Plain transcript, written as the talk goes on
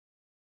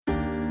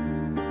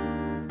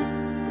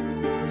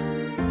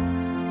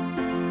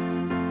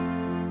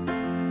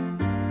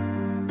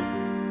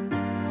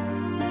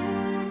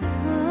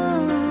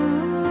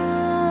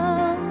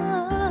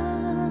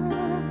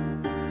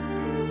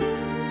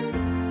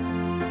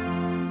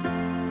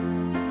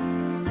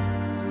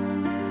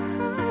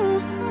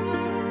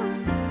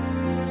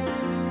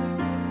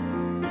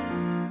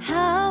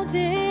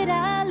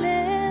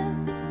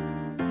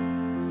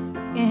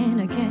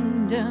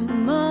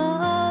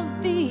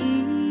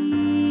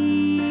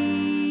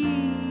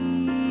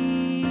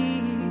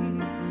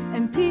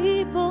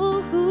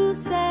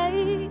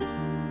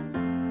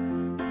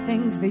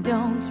they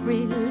don't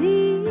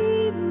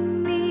really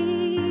mean.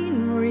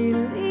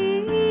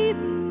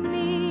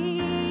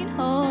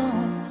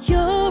 Oh,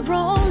 you're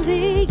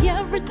only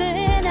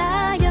everything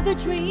I ever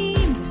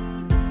dreamed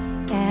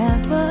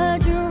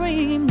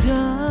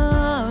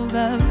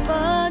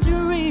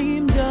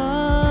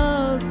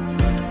of.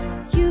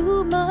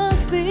 You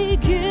must be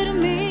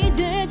kidding me.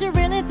 Did you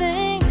really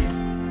think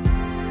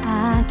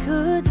I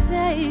could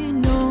say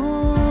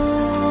no?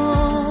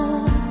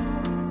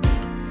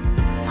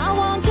 I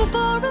want you for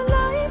a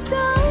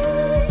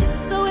lifetime,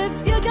 so if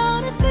you're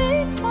gonna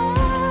think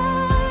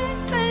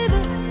twice, baby,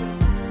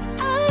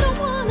 I don't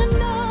wanna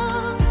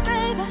know,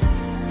 baby,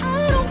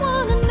 I don't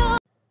wanna know.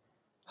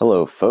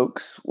 Hello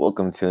folks,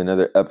 welcome to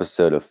another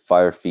episode of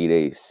Fire Feed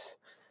Ace.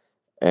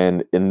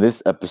 And in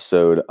this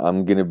episode,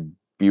 I'm going to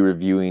be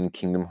reviewing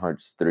Kingdom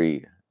Hearts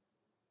 3,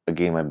 a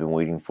game I've been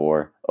waiting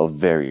for a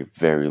very,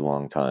 very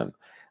long time.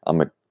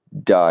 I'm a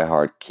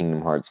die-hard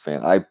Kingdom Hearts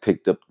fan. I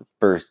picked up the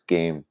first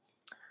game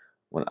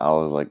when I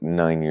was like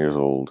 9 years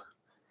old.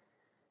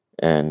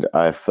 And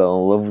I fell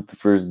in love with the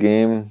first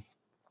game.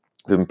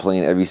 I've been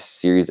playing every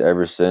series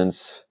ever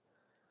since.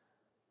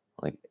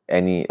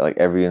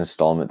 Every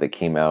installment that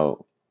came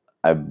out.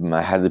 I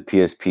had the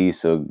PSP,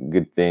 so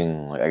good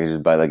thing. I could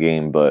just buy the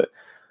game, but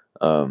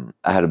I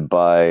had to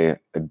buy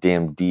a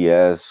damn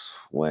DS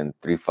when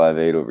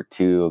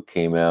 358/2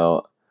 came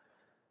out.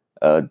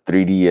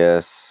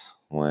 3DS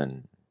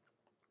when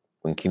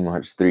Kingdom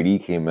Hearts 3D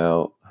came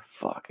out.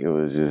 Fuck, it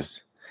was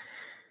just...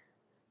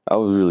 I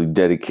was really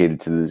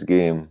dedicated to this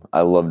game.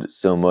 I loved it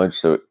so much,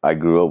 so I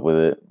grew up with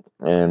it.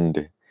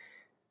 And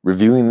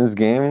reviewing this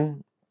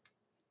game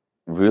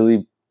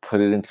really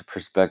put it into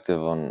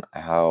perspective on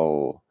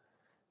how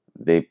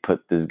they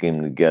put this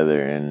game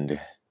together, and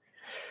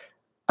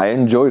I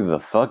enjoyed the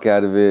fuck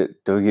out of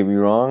it, don't get me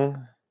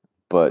wrong,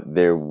 but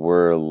there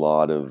were a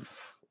lot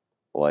of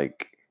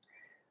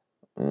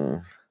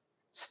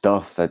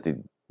stuff that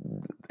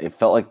it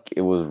felt like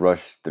it was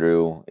rushed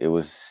through. It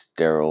was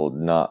sterile,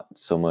 not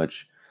so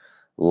much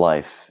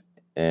life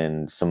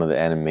in some of the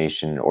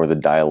animation or the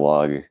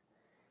dialogue.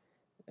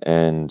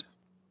 And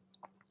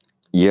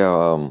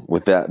yeah,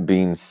 with that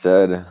being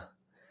said,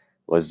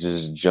 let's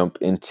just jump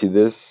into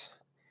this.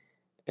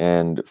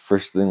 And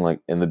first thing,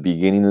 in the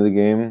beginning of the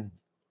game,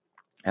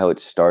 how it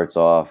starts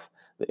off,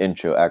 the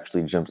intro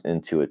actually jumps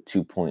into a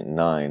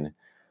 2.9,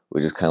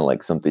 which is kind of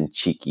like something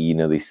cheeky,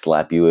 they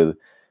slap you with,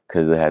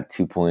 because they had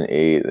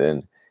 2.8.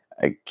 And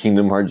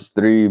Kingdom Hearts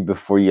 3,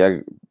 before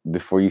you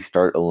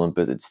start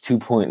Olympus, it's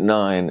 2.9,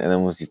 and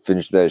then once you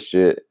finish that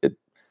shit, it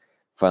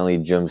finally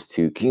jumps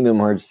to Kingdom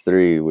Hearts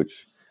 3,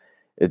 which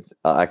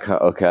I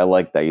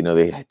like that.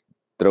 They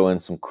throw in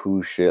some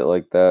cool shit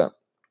like that.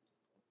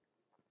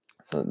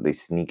 So they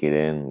sneak it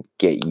in,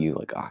 get you,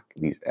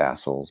 these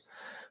assholes.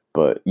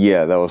 But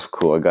yeah, that was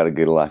cool. I got a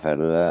good laugh out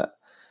of that.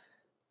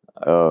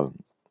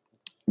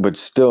 But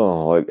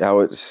still, how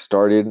it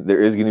started, there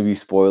is going to be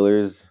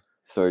spoilers.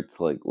 Sorry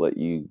to let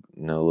you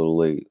know a little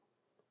late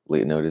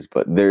notice,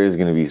 but there is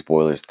going to be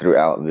spoilers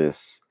throughout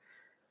this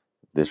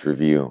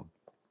review.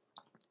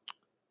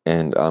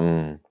 And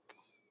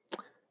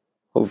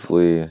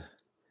hopefully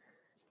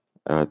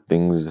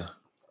things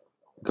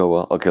go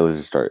well. Okay, let's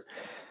just start.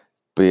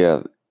 But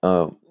yeah,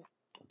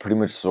 pretty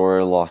much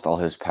Sora lost all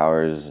his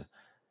powers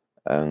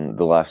in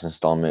the last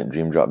installment,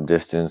 Dream Drop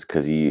Distance,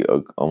 because he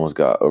almost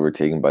got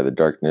overtaken by the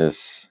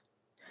darkness.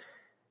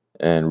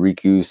 And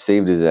Riku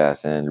saved his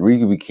ass, and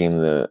Riku became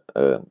a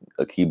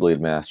Keyblade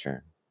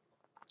Master.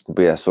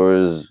 But yeah,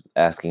 Sora's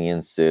asking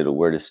in Sid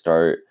where to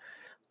start.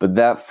 But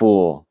that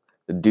fool,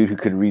 the dude who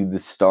could read the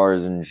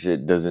stars and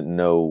shit, doesn't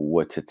know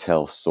what to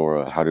tell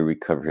Sora how to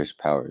recover his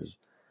powers.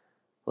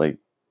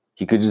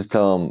 He could just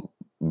tell him,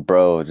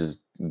 bro, just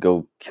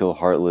go kill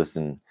Heartless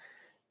and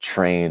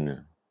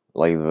train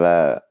like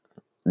that,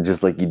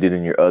 just like you did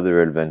in your other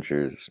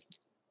adventures.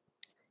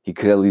 He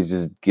could at least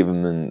just give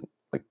him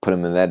put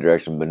him in that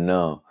direction, but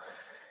no.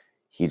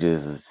 He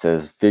just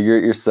says, figure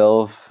it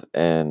yourself,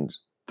 and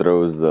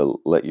throws the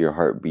let your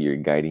heart be your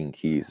guiding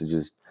key. So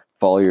just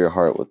follow your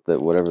heart with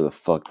whatever the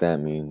fuck that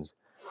means.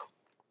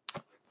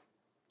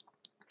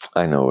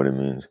 I know what it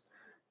means.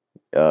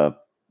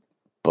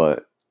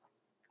 But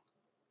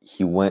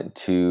he went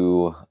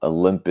to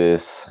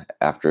Olympus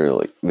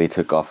after they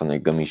took off on their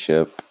gummy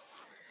ship.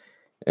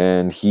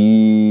 And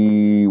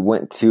he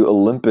went to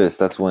Olympus.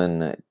 That's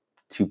when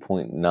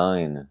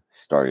 2.9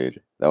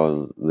 started. That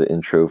was the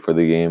intro for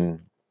the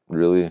game,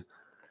 really.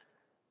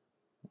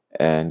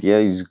 And yeah,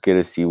 you just get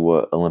to see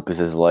what Olympus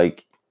is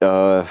like.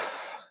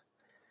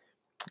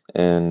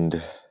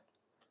 And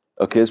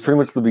okay, it's pretty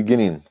much the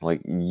beginning.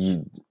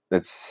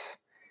 That's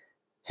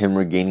him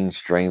regaining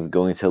strength,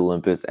 going to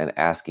Olympus and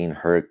asking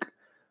Herc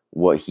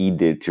what he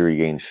did to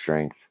regain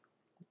strength.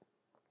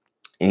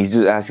 And he's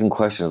just asking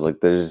questions.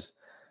 There's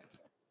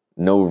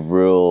no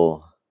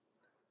real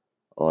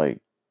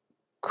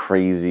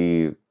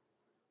crazy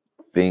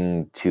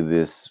thing to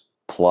this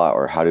plot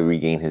or how to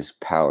regain his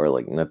power.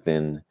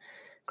 Nothing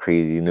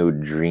crazy, no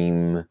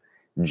dream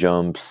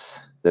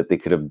jumps that they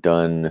could have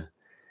done.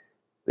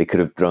 They could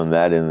have thrown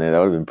that in there. That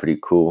would have been pretty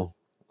cool.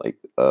 Like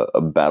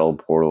a battle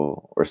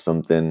portal or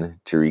something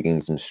to regain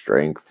some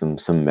strength,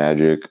 some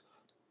magic.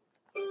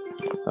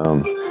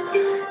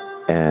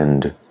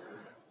 And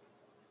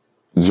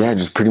yeah,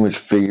 just pretty much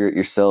figure it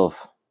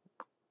yourself.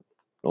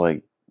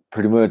 Like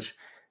pretty much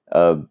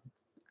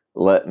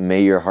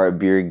may your heart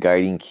be your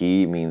guiding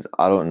key means,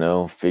 I don't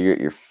know, figure it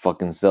your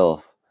fucking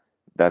self.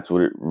 That's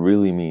what it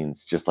really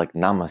means. Just like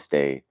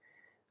namaste.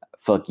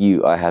 Fuck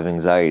you, I have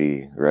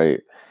anxiety,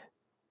 right?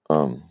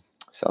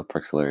 South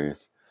Park's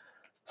hilarious.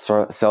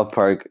 South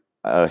Park,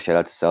 shout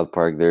out to South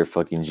Park. They're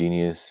fucking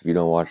genius. If you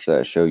don't watch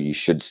that show, you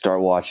should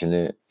start watching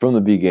it from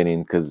the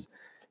beginning, because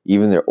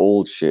even their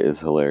old shit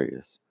is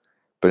hilarious.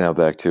 But now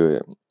back to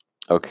it.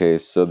 Okay,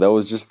 so that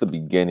was just the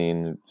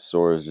beginning.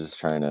 Sora's just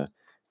trying to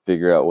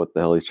figure out what the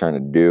hell he's trying to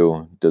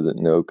do.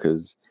 Doesn't know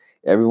because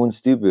everyone's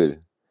stupid.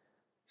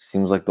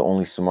 Seems like the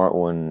only smart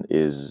one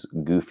is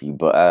Goofy.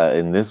 But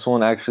in this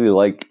one, I actually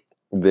like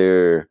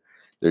their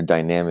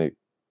dynamic,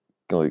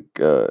 like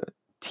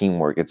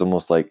teamwork. It's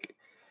almost like,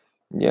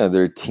 yeah,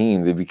 they're a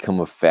team. They become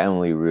a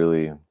family,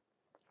 really,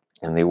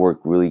 and they work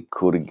really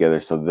cool together.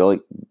 So they're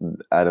like,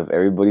 out of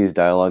everybody's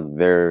dialogue,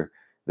 theirs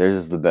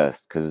is the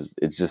best because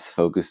it's just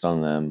focused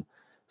on them.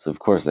 So of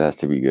course it has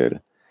to be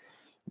good.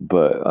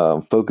 But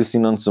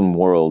focusing on some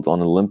worlds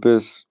on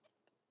Olympus.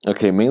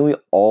 Okay, mainly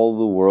all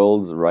the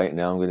worlds right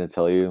now, I'm going to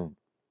tell you,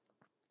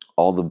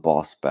 all the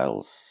boss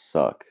battles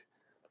suck.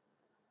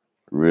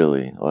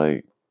 Really.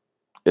 Like,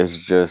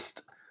 it's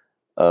just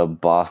a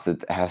boss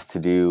that has to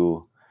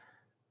do...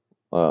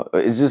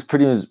 it's just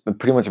pretty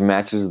much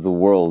matches the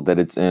world that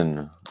it's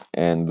in.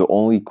 And the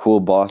only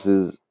cool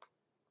bosses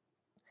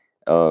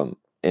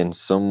in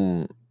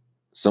some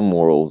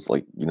worlds,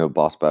 like, you know,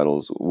 boss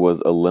battles,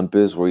 was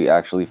Olympus, where you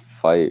actually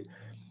fight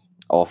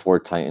all 4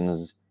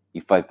 Titans.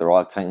 You fight the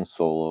Rock Titan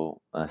solo,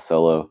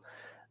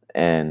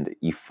 and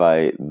you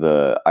fight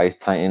the Ice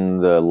Titan,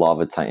 the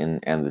Lava Titan,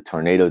 and the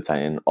Tornado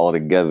Titan all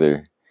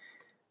together.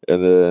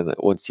 And then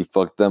once you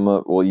fuck them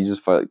up, well, you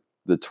just fight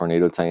the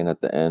Tornado Titan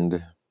at the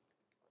end.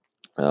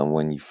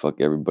 When you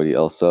fuck everybody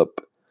else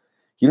up,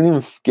 you don't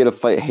even get to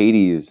fight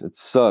Hades. It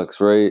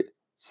sucks, right?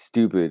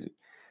 Stupid.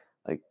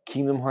 Like,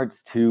 Kingdom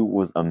Hearts 2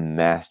 was a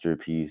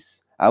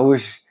masterpiece. I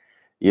would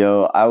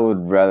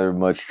rather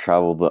much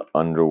travel the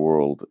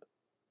underworld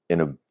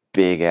in a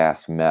big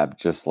ass map,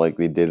 just like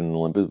they did in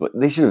Olympus, but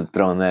they should have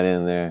thrown that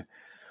in there.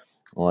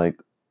 Like,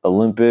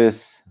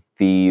 Olympus,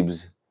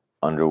 Thebes,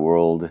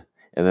 underworld,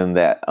 and then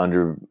that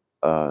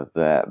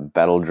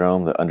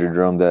Battledrome, the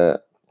Underdrome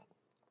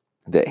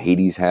that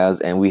Hades has.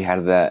 And we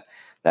had that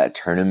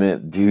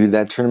tournament. Dude,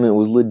 that tournament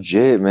was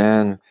legit,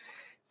 man.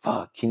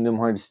 Fuck, Kingdom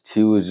Hearts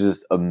 2 is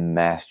just a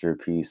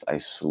masterpiece. I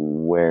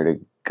swear to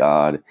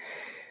God.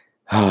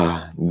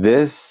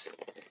 This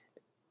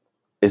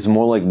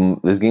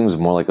game is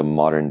more like a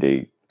modern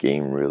day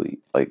game, really.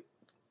 Like,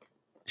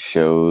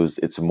 shows,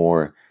 it's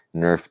more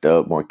nerfed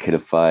up, more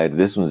kidified.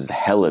 This one's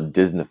hella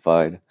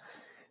Disneyfied,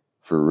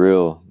 for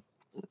real.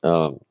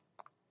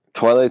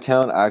 Twilight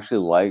Town, I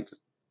actually liked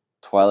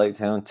Twilight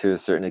Town to a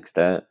certain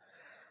extent.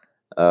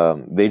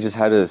 They just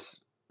had to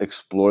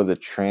explore the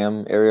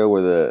tram area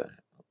where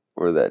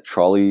that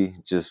trolley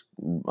just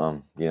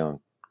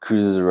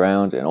cruises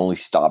around and only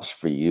stops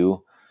for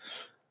you.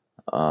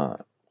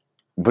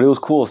 But it was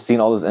cool seeing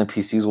all those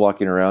NPCs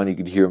walking around. You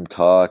could hear them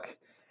talk.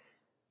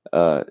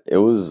 It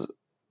was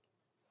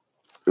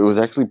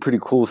actually pretty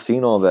cool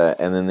seeing all that.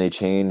 And then they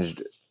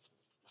changed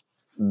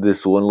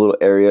this one little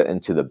area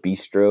into the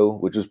bistro,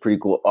 which was pretty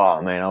cool.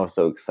 Oh man, I was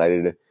so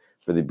excited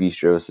for the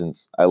bistro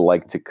since I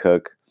like to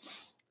cook.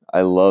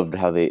 I loved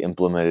how they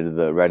implemented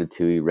the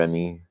Ratatouille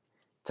Remy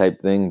type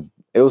thing.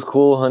 It was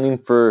cool hunting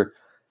for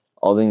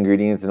all the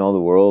ingredients in all the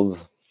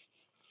worlds.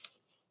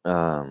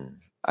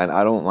 And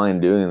I don't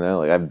mind doing that.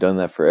 Like, I've done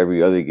that for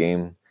every other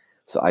game.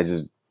 So I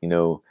just,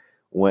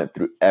 went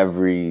through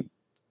every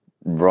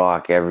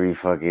rock, every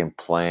fucking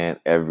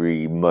plant,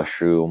 every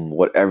mushroom,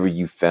 whatever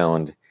you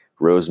found.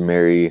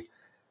 Rosemary,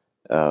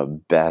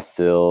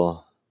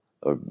 basil,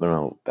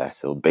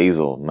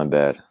 basil, my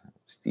bad.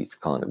 Just used to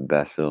calling it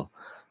basil.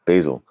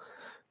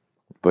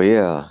 But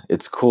yeah,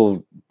 it's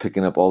cool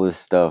picking up all this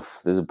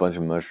stuff. There's a bunch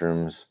of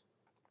mushrooms,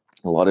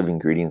 a lot of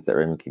ingredients that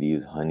Remy could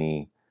use,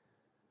 honey,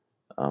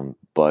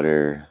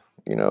 butter,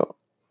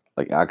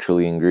 like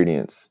actually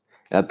ingredients.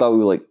 And I thought we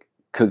would like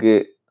cook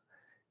it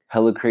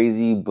hella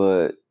crazy,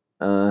 but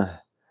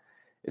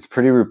it's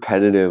pretty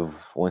repetitive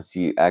once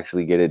you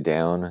actually get it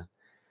down.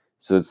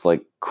 So it's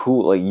like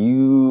cool, like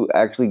you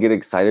actually get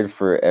excited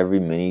for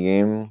every mini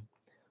game.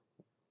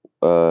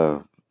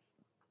 But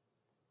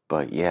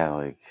yeah,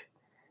 like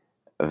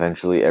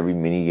eventually every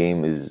mini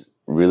game is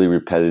really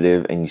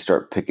repetitive and you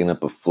start picking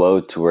up a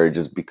flow to where it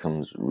just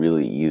becomes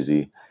really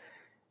easy.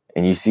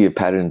 And you see a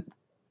pattern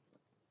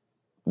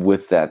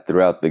with that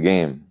throughout the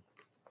game.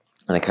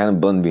 And it kind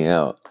of bummed me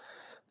out.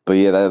 But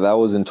yeah, that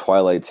was in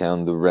Twilight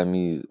Town, the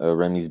Remy's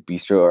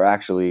Bistro. Or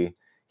actually,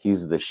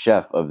 he's the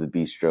chef of the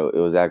bistro. It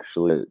was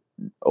actually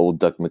old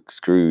Duck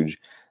McScrooge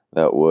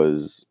that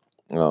was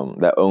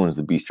that owns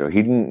the bistro.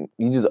 He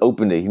just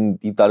opened it.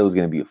 He thought it was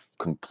gonna be a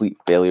complete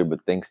failure,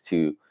 but thanks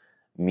to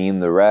me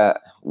and the rat,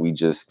 we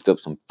just did up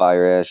some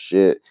fire ass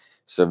shit,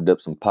 served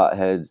up some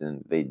potheads,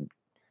 and they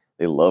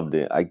loved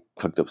it. I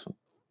cooked up some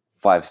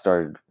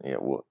 5-star. Yeah,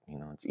 well,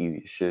 it's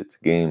easy as shit. It's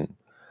a game.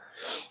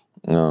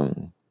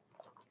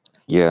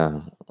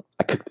 Yeah,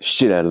 I cooked the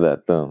shit out of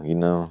that though.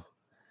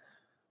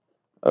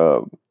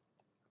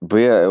 But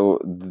yeah,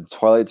 the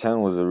Twilight Town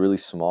was a really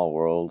small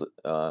world.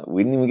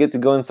 We didn't even get to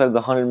go inside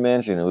the Haunted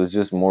Mansion. It was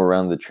just more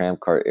around the tram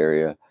cart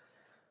area.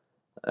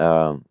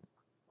 Um,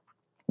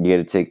 you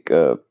had to take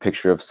a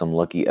picture of some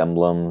lucky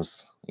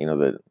emblems.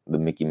 The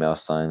Mickey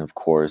Mouse sign, of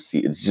course.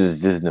 It's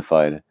just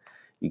Disneyfied.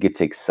 You could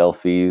take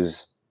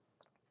selfies.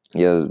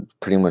 Yeah, it's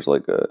pretty much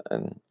like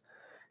and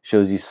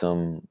shows you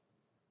some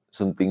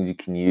things you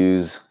can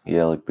use.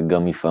 Yeah, like the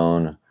gummy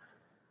phone.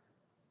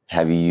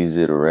 Have you use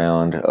it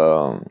around?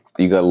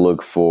 You got to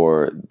look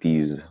for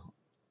these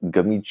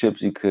gummy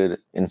chips you could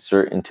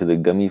insert into the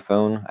gummy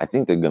phone. I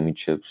think they're gummy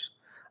chips.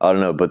 I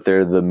don't know, but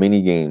they're the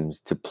mini games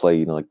to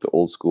play, like the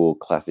old school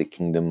classic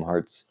Kingdom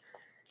Hearts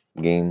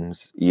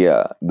games.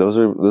 Yeah, those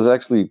are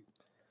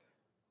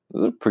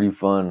pretty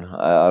fun.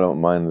 I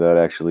don't mind that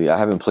actually. I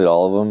haven't played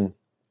all of them,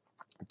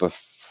 but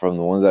from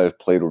the ones that I've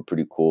played were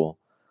pretty cool.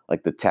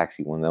 Like the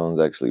taxi one, that one's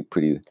actually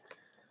pretty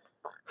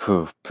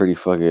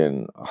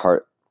fucking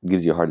heart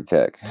gives you a heart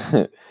attack.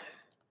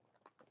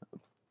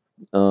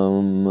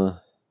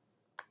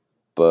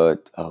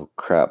 But oh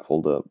crap,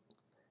 hold up.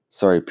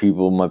 Sorry,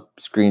 people, my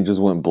screen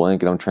just went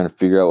blank and I'm trying to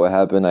figure out what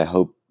happened. I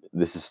hope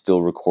this is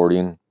still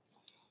recording.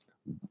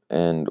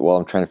 And while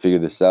I'm trying to figure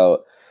this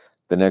out,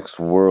 the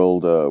next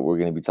world we're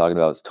going to be talking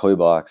about is Toy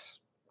Box.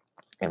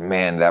 And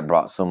man, that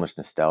brought so much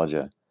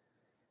nostalgia.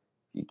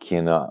 You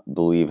cannot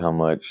believe how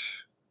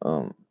much.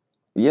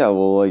 Yeah,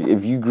 well, like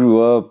if you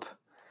grew up,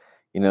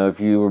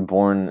 if you were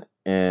born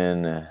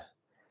in,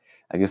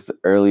 I guess, the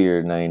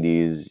earlier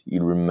 90s,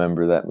 you'd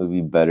remember that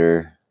movie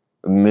better.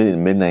 Mid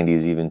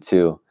 90s even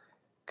too.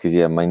 Because,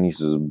 yeah, my niece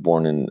was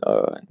born in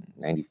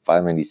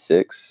 95,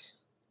 96.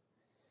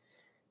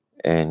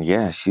 And,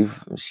 yeah, she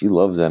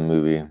loves that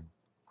movie.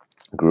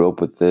 Grew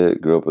up with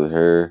it. Grew up with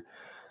her.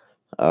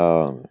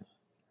 But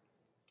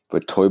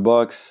Toy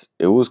Box,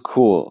 it was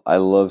cool. I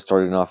love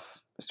starting out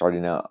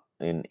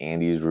in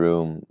Andy's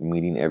room,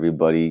 meeting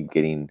everybody,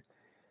 getting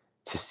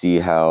to see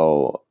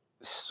how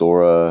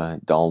Sora,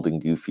 Donald,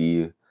 and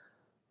Goofy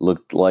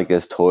looked like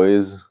as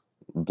toys.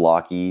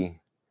 Blocky,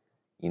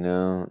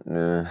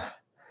 When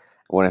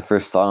I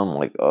first saw him, I'm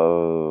like,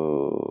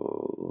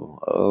 oh,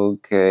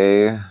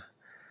 okay,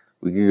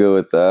 we could go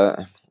with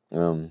that.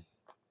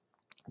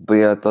 But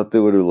yeah, I thought they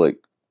would have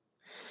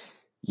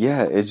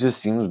yeah, it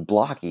just seems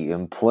blocky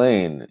and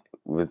plain.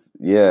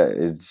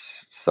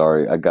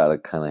 Sorry, I gotta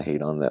kind of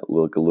hate on that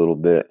look a little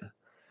bit.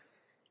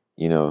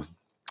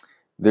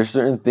 There's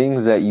certain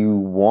things that you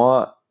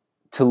want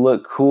to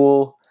look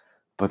cool,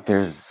 but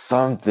there's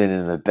something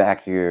in the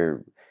back of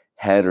your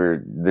head,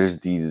 or there's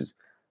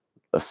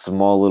a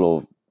small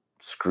little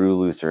screw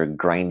loose or a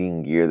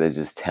grinding gear that's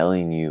just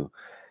telling you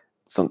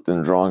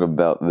something's wrong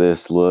about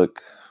this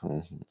look.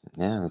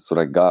 Yeah, that's what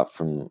I got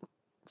from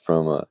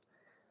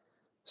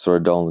sort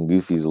of Donald and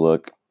Goofy's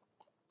look.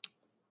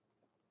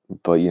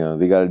 But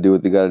they got to do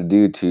what they got to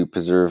do to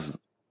preserve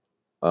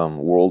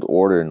world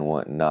order and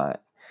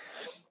whatnot.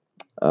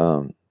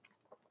 But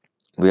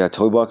yeah,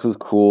 Toy Box was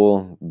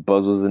cool.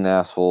 Buzz was an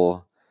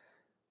asshole.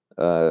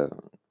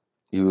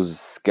 He was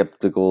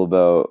skeptical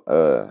about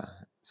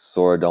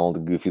Sora, Donald,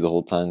 and Goofy the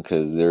whole time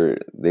because he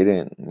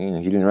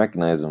didn't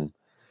recognize them.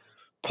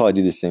 Probably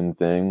do the same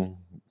thing.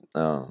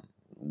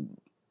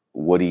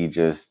 Woody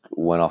just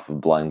went off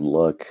of blind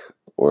luck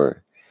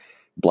or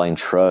blind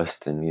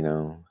trust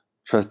and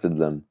trusted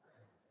them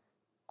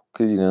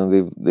because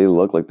they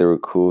looked like they were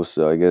cool.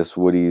 So I guess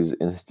Woody's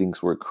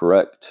instincts were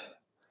correct.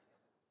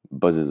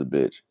 Buzz is a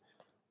bitch.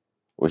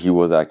 Well, he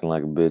was acting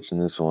like a bitch in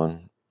this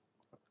one.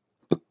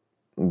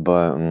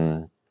 But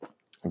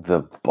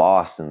the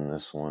boss in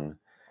this one,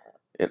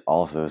 it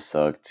also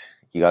sucked.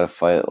 You gotta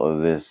fight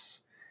this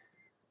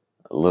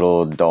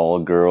little doll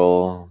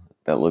girl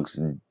that looks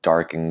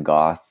dark and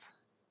goth.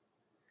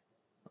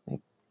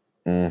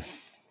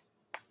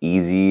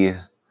 Easy.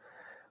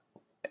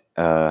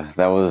 I guess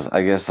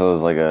that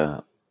was like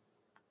the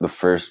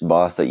first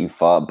boss that you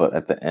fought, but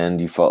at the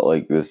end you fought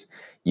like this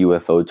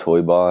UFO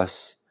toy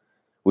boss,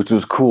 which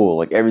was cool.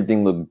 Like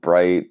everything looked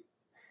bright,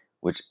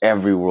 which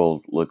every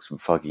world looks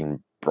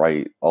fucking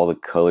bright. All the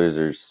colors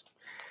are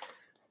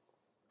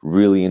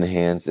really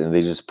enhanced and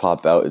they just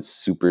pop out. It's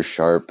super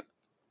sharp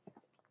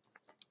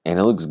and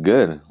it looks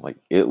good. Like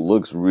it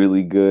looks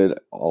really good.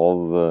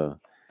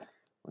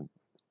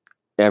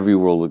 Every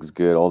world looks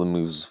good. All the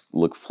moves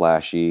look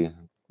flashy.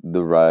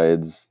 The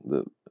rides,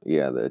 the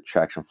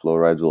attraction flow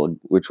rides,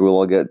 which we'll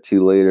all get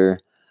to later.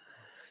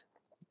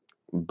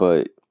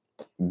 But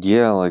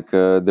yeah,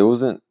 there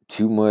wasn't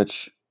too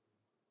much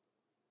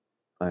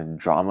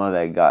drama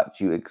that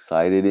got you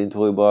excited in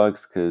Toy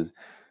Box because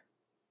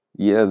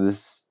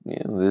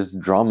there's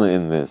drama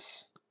in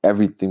this.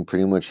 Everything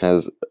pretty much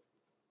has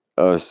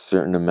a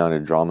certain amount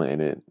of drama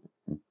in it.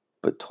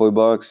 But Toy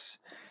Box,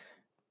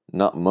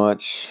 not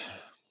much.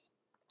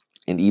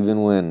 And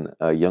even when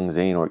Young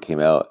Xehanort came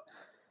out,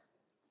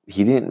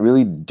 he didn't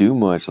really do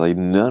much. Like,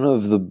 none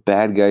of the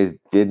bad guys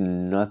did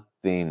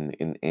nothing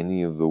in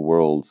any of the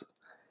worlds.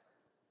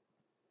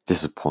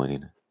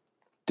 Disappointing.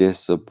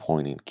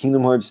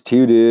 Kingdom Hearts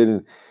 2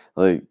 did.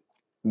 Like,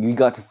 you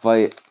got to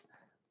fight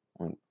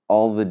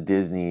all the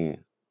Disney,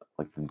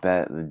 like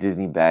the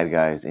Disney bad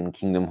guys in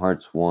Kingdom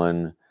Hearts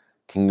 1,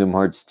 Kingdom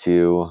Hearts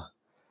 2.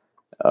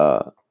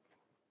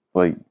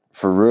 Like,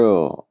 for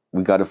real,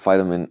 we got to fight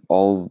them in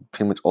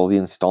pretty much all the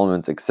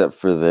installments except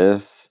for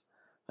this.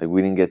 Like,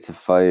 we didn't get to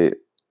fight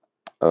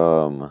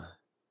Zurg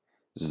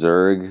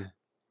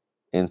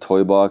in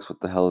Toy Box. What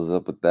the hell is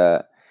up with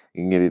that?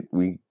 You can get it.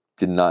 We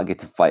did not get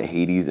to fight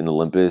Hades in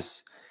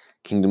Olympus.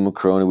 Kingdom of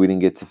Corona, we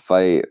didn't get to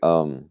fight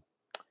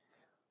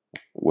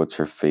what's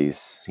her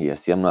face? Yeah,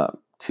 see, I'm not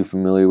too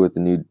familiar with the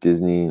new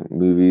Disney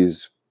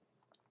movies.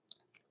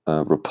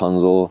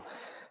 Rapunzel,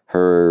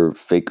 her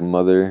fake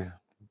mother.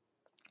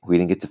 We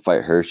didn't get to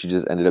fight her. She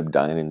just ended up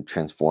dying and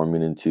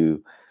transforming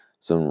into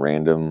some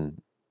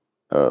random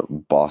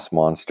boss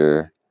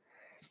monster.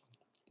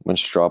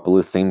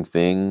 Monstropolis, same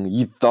thing.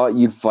 You thought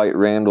you'd fight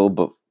Randall,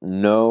 but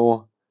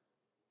no.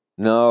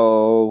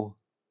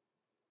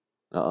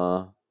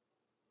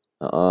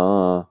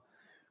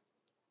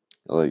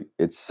 Like,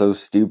 it's so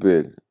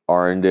stupid.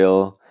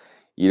 Arendelle,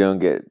 you don't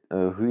get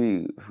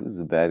who's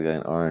the bad guy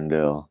in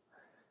Arendelle?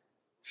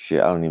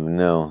 Shit, I don't even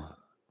know.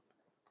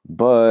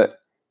 But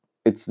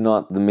it's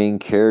not the main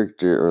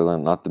character, or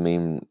not the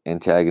main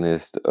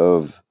antagonist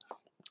of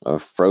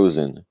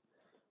Frozen.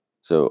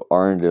 So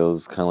Arendelle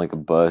is kind of like a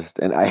bust,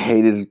 and I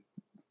hated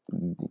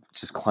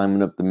just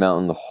climbing up the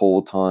mountain the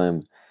whole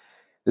time.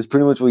 It's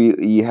pretty much what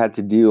you had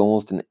to do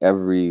almost in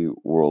every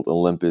world.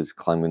 Olympus,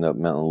 climbing up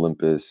Mount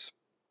Olympus.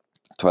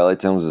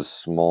 Twilight Town was a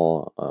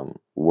small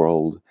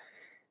world,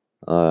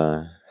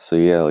 so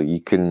yeah, like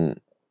you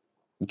couldn't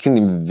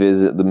even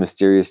visit the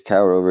mysterious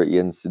tower over at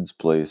Yen Sid's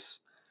place.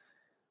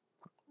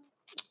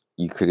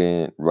 You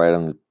couldn't ride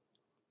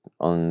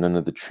on none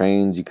of the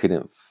trains. You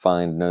couldn't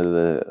find none of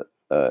the.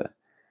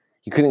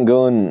 You couldn't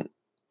go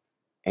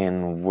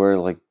and where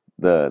like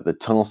the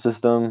tunnel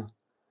system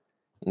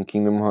in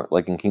Kingdom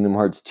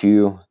Hearts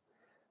 2.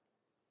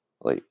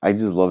 Like, I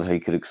just love how you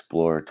could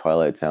explore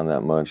Twilight Town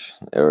that much,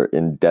 or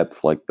in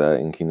depth like that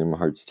in Kingdom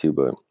Hearts 2.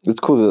 But it's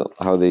cool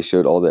how they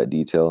showed all that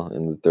detail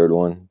in the third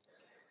one,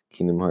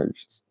 Kingdom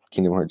Hearts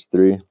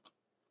 3.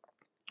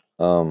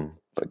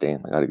 But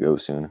damn, I gotta go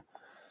soon.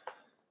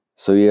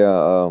 So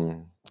yeah,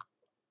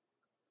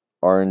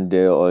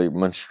 Arendelle, like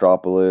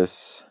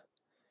Monstropolis.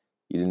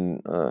 You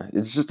didn't.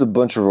 It's just a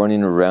bunch of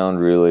running around,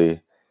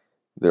 really.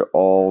 They're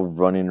all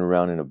running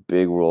around in a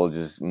big world,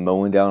 just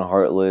mowing down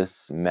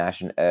Heartless,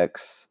 mashing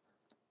X.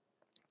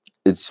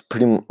 It's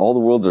all the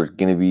worlds are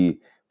gonna be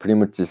pretty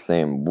much the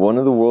same. One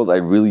of the worlds I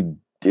really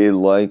did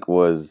like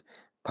was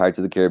Pirates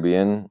of the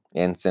Caribbean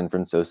and San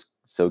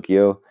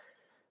Francisco.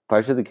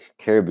 Pirates of the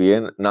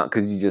Caribbean, not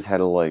because you just had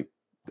to like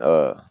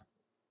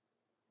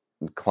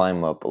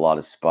climb up a lot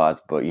of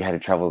spots, but you had to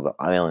travel to the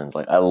islands.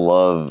 Like, I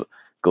love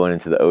going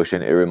into the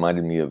ocean. It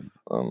reminded me of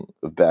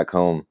back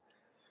home.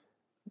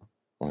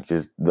 Which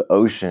is the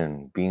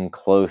ocean, being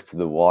close to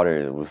the water.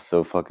 It was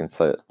so fucking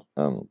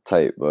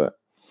tight, but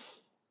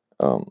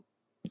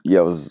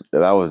yeah,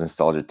 that was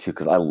nostalgia too,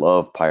 because I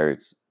love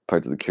Pirates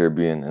of the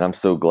Caribbean, and I'm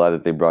so glad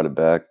that they brought it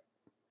back.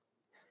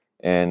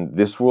 And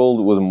this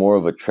world was more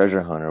of a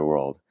treasure hunter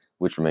world,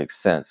 which makes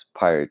sense.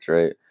 Pirates,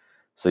 right?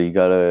 So you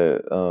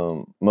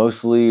gotta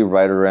mostly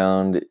ride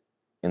around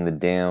in the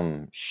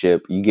damn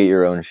ship. You get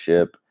your own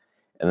ship,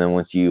 and then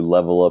once you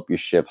level up your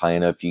ship high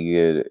enough, you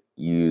could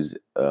use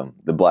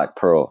the Black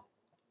Pearl.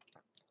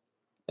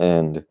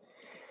 And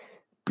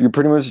you're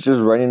pretty much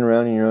just riding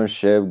around in your own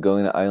ship,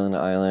 going to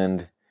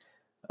island,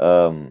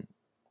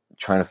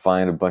 trying to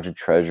find a bunch of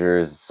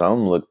treasures.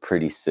 Some look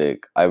pretty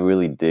sick. I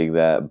really dig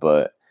that,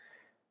 but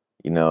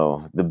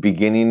the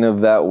beginning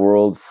of that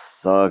world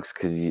sucks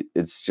because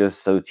it's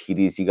just so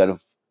tedious. You got to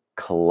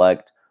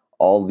collect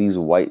all these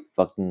white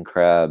fucking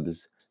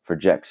crabs for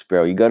Jack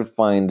Sparrow. You got to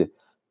find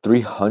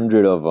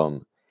 300 of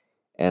them,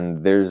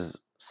 and there's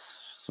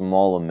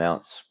small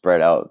amounts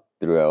spread out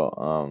throughout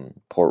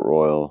Port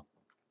Royal,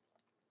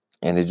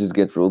 and it just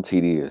gets real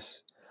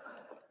tedious.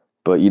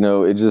 But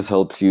it just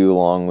helps you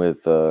along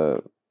with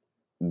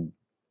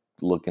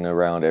looking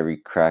around every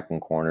crack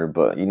and corner.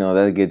 But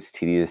that gets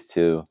tedious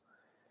too.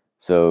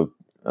 So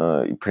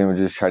you pretty much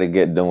just try to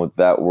get done with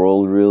that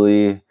world,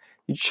 really.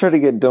 You try to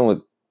get done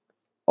with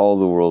all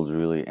the worlds,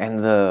 really. And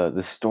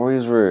the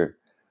stories were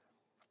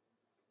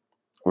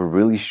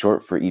really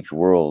short for each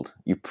world.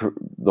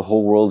 The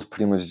whole world's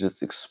pretty much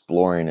just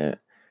exploring it,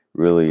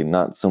 really.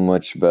 Not so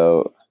much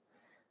about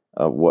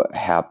what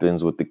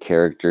happens with the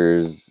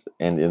characters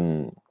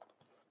and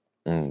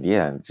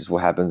just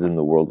what happens in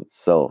the world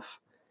itself.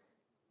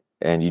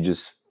 And you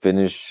just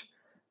finish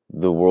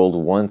the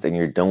world once and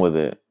you're done with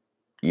it.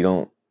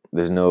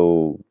 There's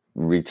no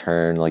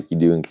return like you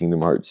do in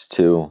Kingdom Hearts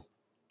 2.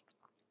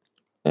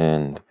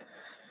 and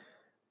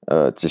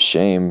it's a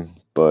shame,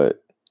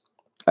 but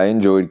I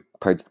enjoyed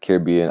Pirates of the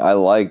Caribbean. I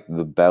like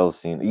the battle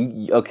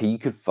scene. Okay, you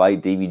could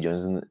fight Davy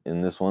Jones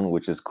in this one,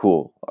 which is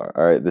cool. All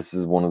right, this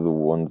is one of the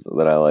ones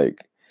that I like.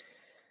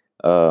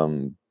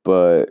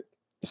 But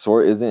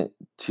Sora isn't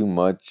too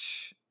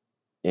much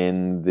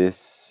in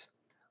this.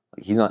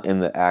 He's not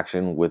in the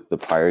action with the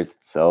pirates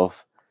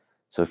itself.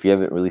 So if you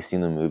haven't really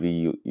seen the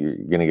movie, you're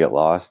gonna get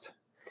lost.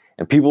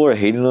 And people are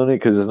hating on it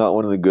because it's not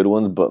one of the good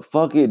ones. But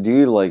fuck it,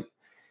 dude. Like,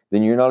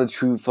 then you're not a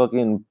true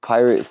fucking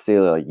pirate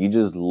sailor. Like, you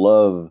just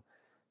love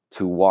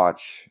to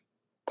watch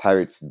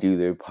pirates do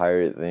their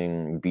pirate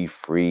thing, be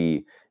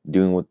free,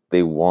 doing what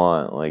they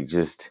want, like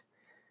just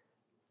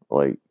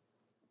like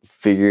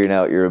figuring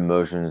out your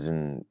emotions,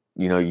 and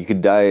you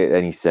could die at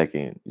any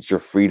second. It's your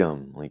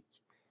freedom. Like,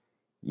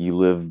 you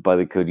live by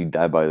the code, you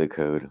die by the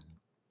code.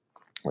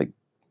 Like,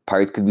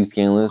 pirates could be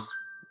scandalous,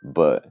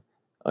 but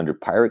under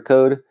pirate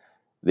code,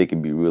 they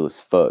can be real as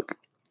fuck.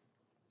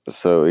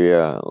 So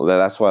yeah,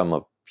 that's why I'm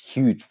a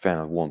huge fan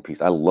of One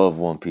Piece. I love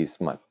One Piece,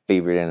 my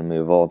favorite anime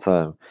of all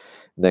time,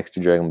 next to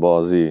Dragon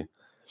Ball Z.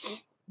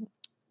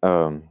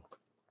 But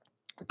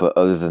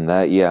other than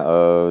that, yeah,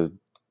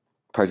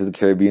 Pirates of the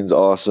Caribbean's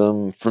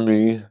awesome for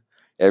me.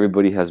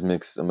 Everybody has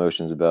mixed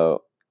emotions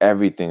about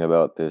everything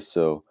about this.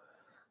 So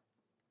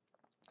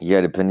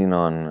yeah, depending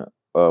on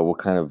what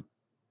kind of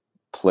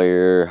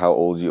player, how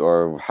old you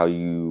are, how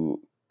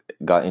you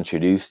got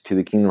introduced to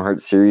the Kingdom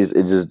Hearts series,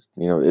 it just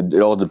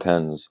it all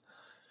depends.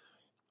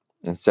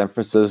 And San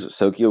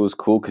Francisco was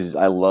cool because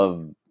I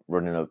love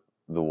running up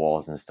the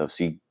walls and stuff.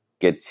 So you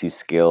get to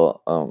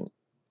scale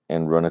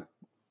and run up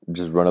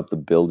the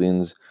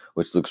buildings,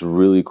 which looks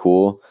really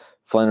cool.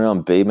 Flying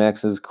around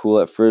Baymax is cool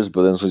at first,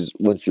 but then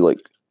once you like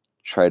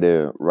try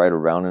to ride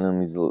around in him,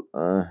 he's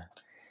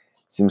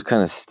seems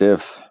kind of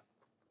stiff.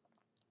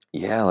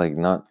 Yeah, like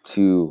not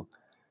too.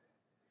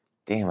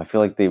 Damn, I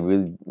feel like they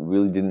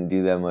really didn't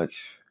do that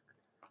much,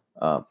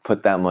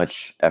 put that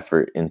much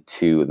effort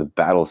into the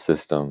battle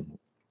system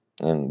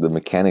and the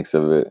mechanics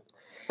of it.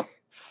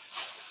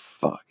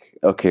 Fuck.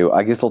 Okay, well,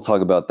 I guess I'll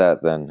talk about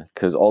that then,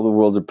 because all the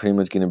worlds are pretty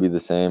much going to be the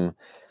same.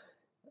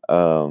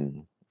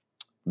 Um,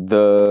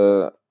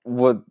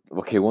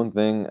 One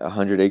thing,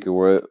 100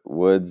 Acre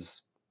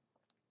Woods.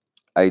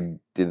 I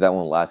did that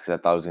one last because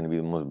I thought it was going to be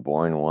the most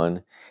boring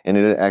one, and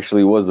it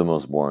actually was the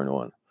most boring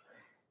one.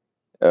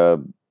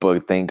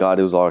 But thank God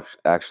it was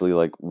actually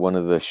like one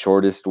of the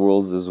shortest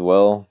worlds as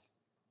well.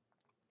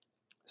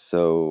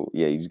 So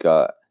yeah, you just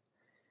got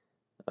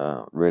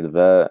rid of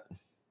that.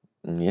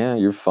 And yeah,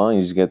 you're fine.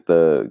 You just get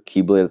the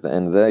Keyblade at the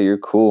end of that. You're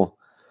cool.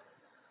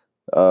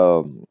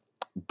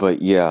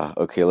 But yeah,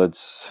 okay.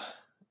 Let's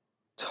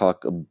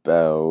talk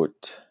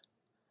about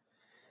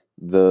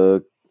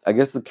I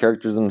guess the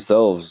characters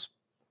themselves.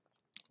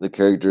 The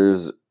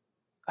characters,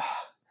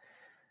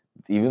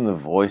 even the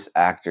voice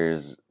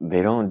actors,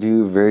 they don't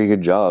do a very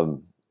good job.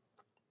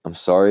 I'm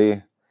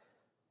sorry,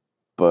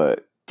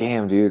 but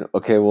damn, dude.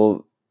 Okay,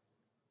 well,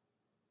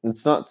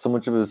 it's not so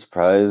much of a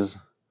surprise,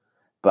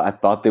 but I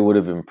thought they would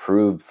have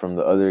improved from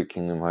the other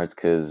Kingdom Hearts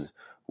because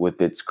with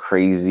its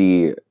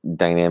crazy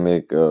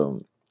dynamic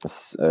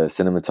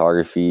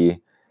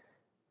cinematography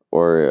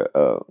or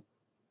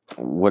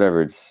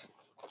whatever, it's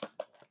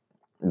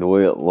the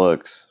way it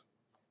looks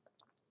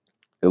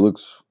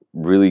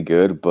really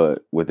good,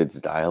 but with its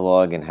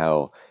dialogue and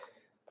how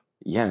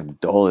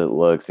dull it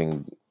looks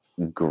and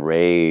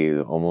gray,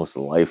 almost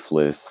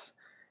lifeless.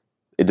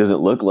 It doesn't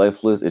look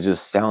lifeless, it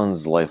just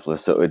sounds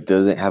lifeless, so it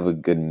doesn't have a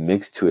good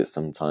mix to it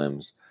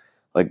sometimes.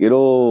 Like,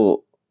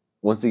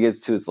 once it gets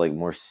to its like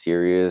more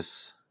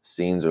serious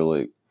scenes, or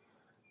like,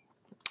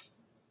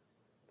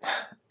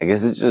 I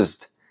guess it's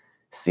just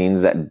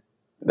scenes that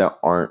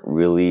aren't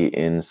really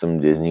in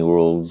some Disney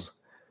worlds.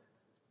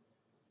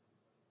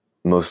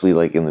 Mostly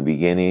like in the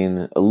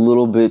beginning, a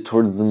little bit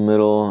towards the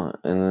middle,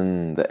 and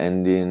then the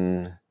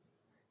ending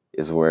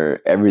is where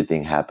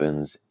everything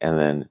happens. And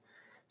then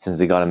since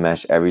they got to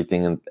mash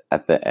everything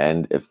at the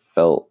end, it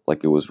felt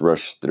like it was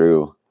rushed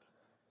through.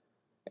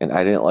 And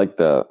I didn't like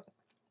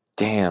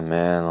damn,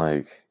 man,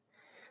 like,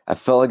 I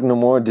felt like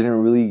Nomura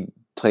didn't really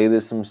play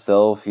this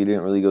himself. He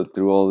didn't really go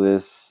through all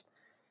this.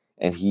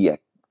 And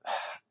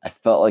I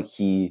felt like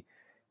he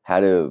had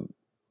to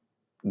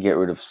get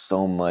rid of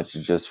so much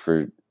just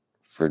for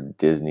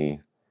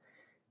Disney.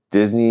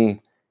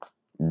 Disney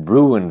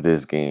ruined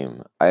this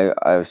game.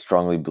 I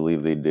strongly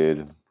believe they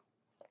did.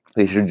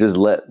 They should just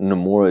let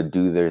Nomura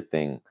do their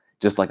thing,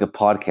 just like a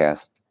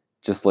podcast,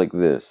 just like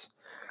this,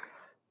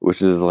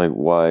 which is like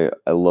why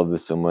I love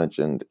this so much.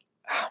 And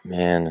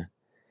man,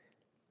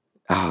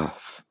 I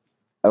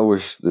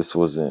wish this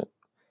wasn't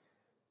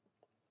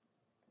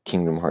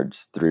Kingdom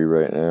Hearts 3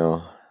 right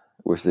now.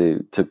 I wish they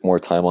took more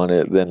time on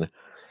it than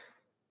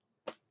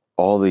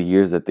all the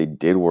years that they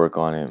did work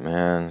on it,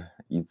 man.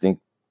 You'd think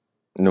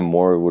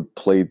Nomura would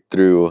play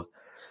through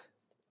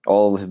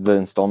all of the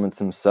installments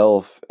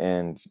himself,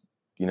 and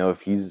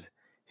if he's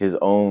his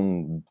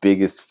own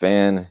biggest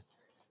fan,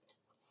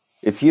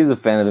 if he is a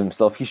fan of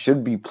himself, he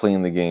should be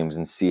playing the games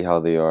and see how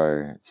they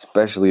are,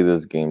 especially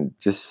this game,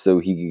 just so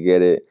he could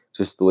get it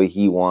just the way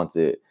he wants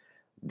it.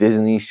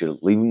 Disney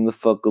should leave him the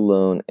fuck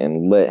alone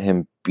and let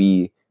him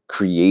be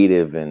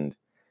creative and,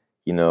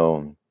 you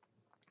know,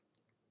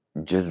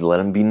 just let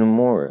him be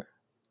Nomura.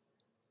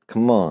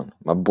 Come on,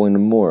 my boy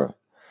Nomura.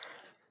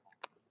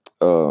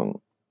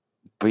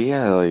 But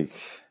yeah, like,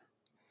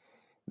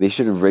 they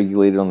should have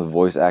regulated on the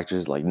voice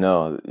actors. Like,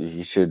 no,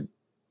 he should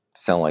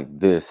sound like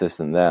this,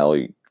 and that.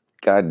 Like,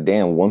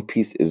 goddamn, One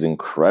Piece is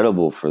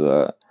incredible for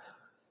that.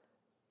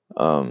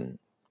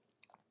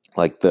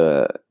 Like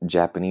the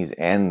Japanese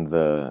and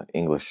the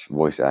English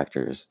voice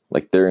actors,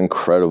 like they're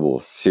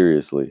incredible.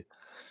 Seriously.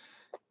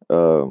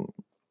 But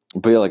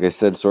yeah, like I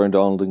said, Sora and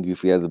Donald and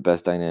Goofy had the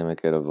best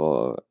dynamic out of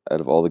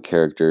all the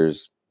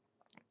characters.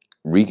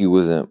 Riku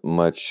wasn't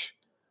much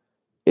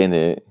in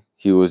it.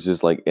 He was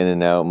just like in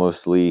and out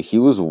mostly. He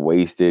was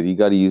wasted. You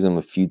got to use him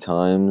a few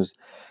times.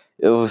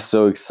 It was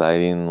so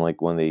exciting,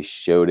 like when they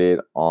showed it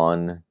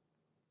on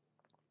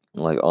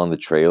the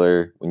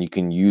trailer, when you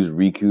can use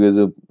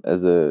Riku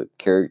as a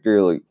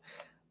character. Like,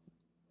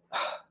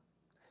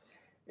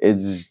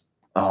 it's,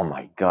 oh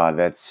my god,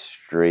 that's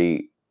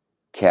straight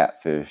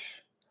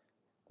catfish.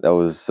 That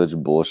was such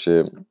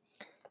bullshit.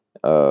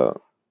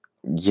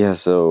 Yeah,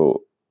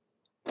 so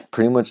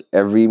pretty much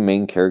every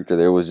main character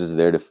there was just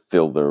there to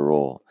fill their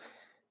role.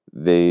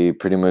 They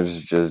pretty much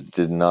just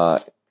did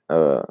not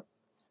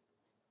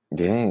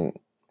they didn't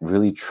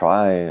really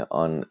try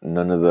on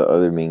none of the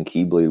other main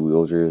Keyblade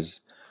wielders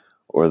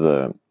or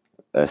the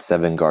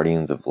 7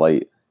 Guardians of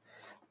Light.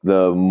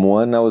 The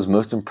one I was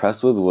most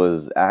impressed with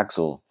was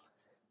Axel.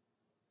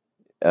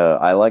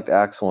 I liked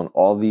Axel in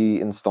all the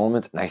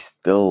installments, and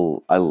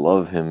I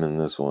love him in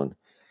this one.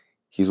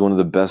 He's one of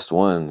the best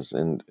ones,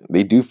 and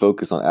they do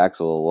focus on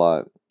Axel a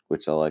lot,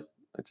 which I like.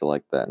 I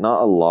like that.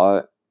 Not a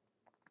lot,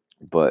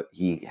 but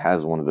he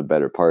has one of the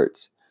better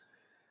parts.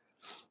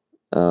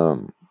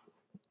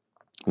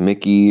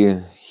 Mickey,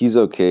 he's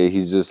okay.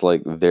 He's just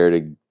like there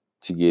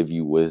to give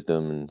you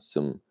wisdom and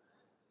some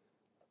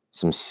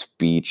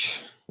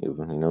speech,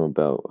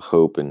 about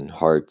hope and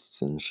hearts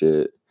and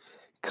shit.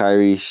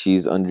 Kairi,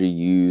 she's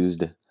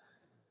underused.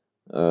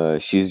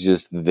 She's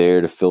just there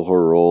to fill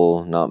her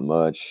role. Not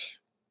much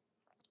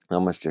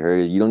to her.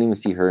 You don't even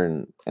see her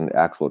in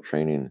actual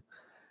training,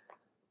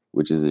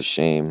 which is a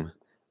shame.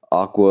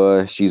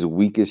 Aqua, she's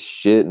weak as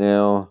shit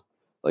now.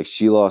 Like,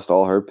 she lost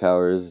all her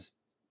powers.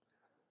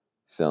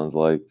 Sounds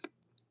like.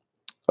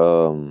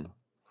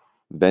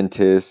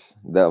 Ventus,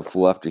 that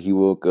fool, after he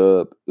woke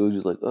up, it was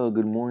just like, oh,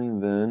 good morning,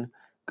 Ven.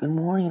 Good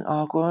morning,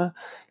 Aqua.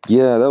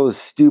 Yeah, that was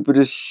stupid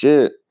as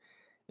shit.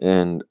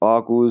 And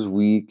Aqua was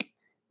weak.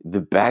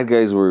 The bad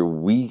guys were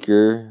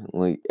weaker.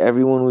 Like,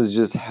 everyone was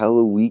just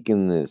hella weak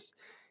in this.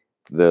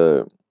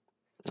 Terra,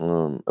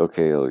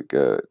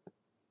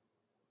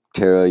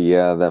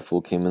 yeah, that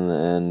fool came in the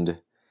end.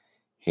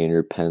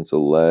 Hayner,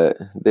 Pencilette,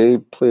 they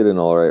played an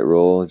alright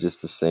role,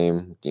 just the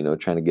same,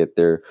 trying to get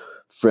their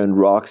friend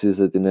Roxas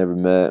that they never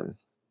met.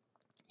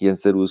 Yen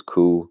said was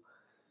cool.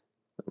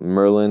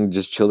 Merlin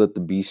just chilled at the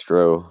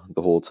bistro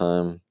the whole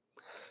time.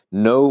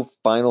 No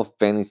Final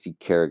Fantasy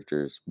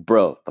characters.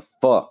 Bro, the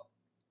fuck?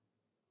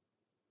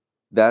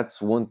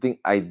 That's one thing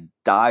I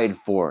died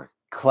for.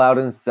 Cloud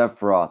and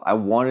Sephiroth. I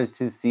wanted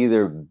to see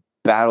their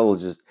battle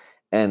just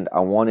end. I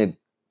wanted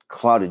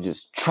Cloud to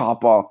just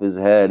chop off his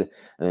head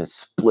and then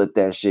split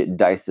that shit,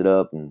 dice it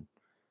up, and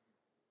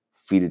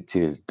feed it to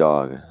his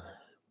dog.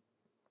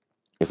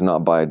 If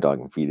not, buy a dog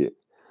and feed it.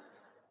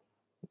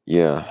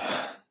 Yeah.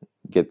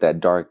 Get that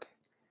dark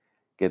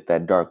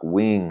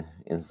wing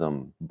in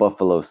some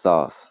buffalo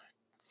sauce.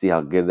 See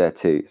how good that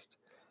tastes.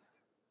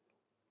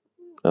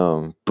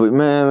 But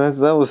man,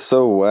 that was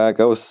so whack.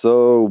 I was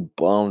so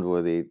bummed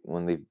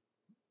when they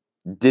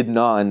did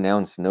not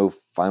announce no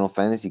Final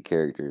Fantasy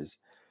characters.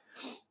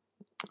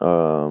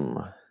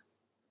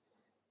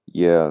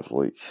 Yeah,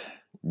 like,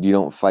 you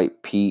don't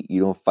fight Pete,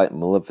 you don't fight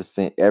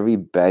Maleficent. Every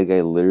bad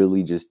guy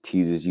literally just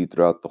teases you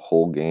throughout the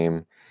whole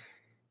game,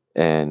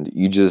 and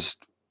you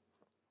just,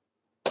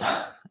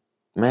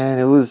 man,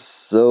 it was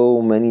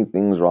so many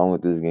things wrong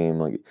with this game.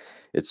 Like,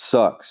 it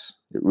sucks.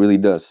 It really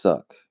does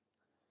suck.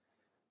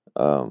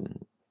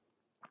 And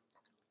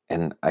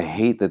I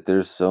hate that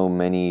there's so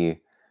many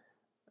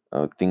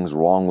things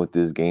wrong with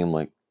this game.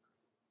 Like,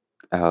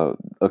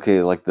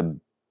 like the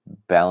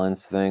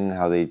balance thing,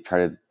 how they try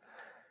to,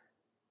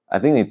 I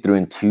think they threw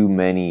in too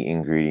many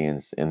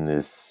ingredients in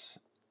this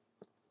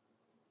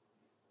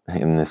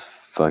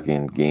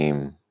fucking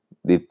game.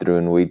 They threw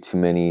in way too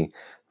many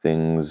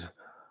things,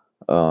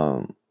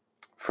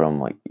 from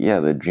like,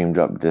 the dream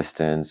drop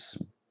distance,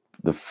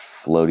 the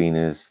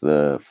floatiness,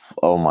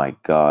 oh my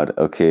god.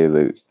 Okay,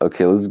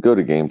 let's go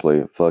to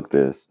gameplay. Fuck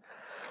this.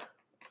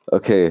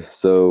 Okay,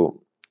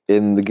 so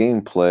in the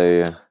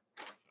gameplay,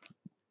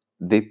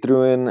 they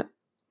threw in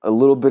a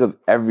little bit of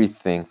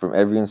everything from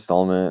every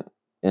installment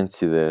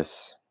into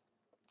this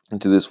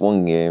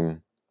one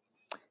game,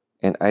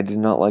 and I did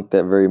not like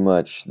that very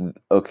much.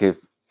 Okay,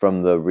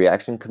 from the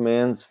reaction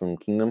commands from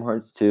Kingdom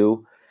Hearts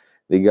 2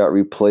 They got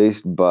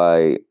replaced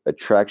by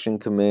attraction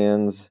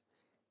commands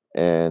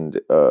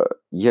and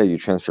your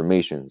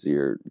transformations,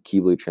 your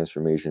Keyblade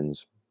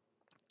transformations.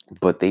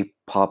 But they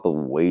pop up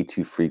way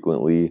too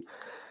frequently.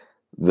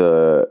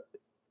 The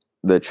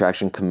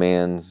attraction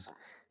commands,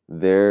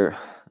 they're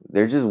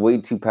just way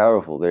too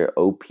powerful. They're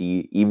OP.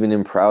 Even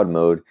in proud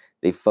mode,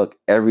 they fuck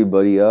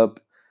everybody up,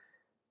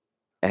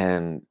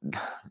 and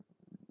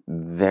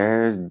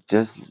they're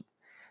just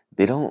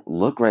they don't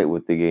look right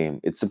with the game.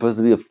 It's supposed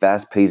to be a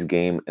fast-paced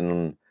game,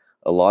 and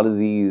a lot of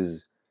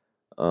these,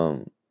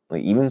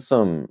 like even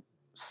some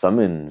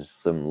summons,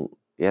 some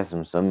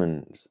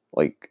summons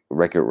like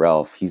Wreck-It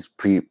Ralph. He's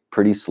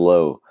pretty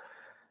slow.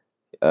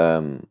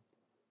 Um,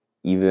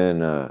 even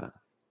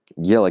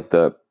like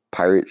the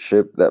pirate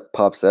ship that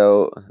pops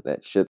out.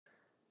 That ship.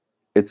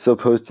 It's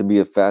supposed to be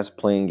a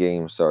fast-playing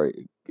game.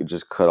 Sorry, it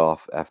just cut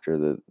off after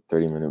the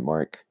 30-minute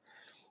mark.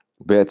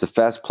 But it's a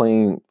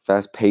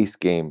fast-paced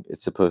game.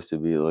 It's supposed to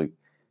be like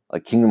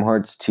Kingdom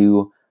Hearts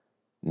 2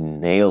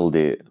 nailed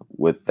it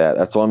with that.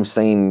 That's why I'm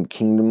saying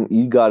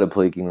you gotta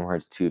play Kingdom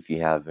Hearts 2 if you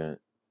haven't.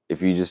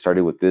 If you just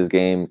started with this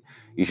game,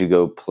 you should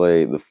go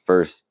play the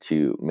first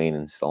 2 main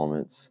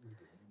installments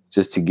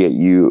just to get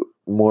you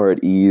more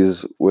at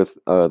ease with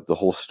the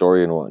whole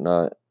story and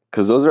whatnot.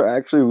 Because those are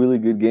actually really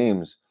good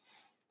games.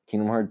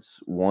 Kingdom Hearts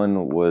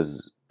 1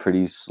 was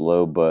pretty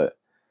slow, but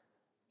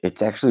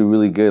it's actually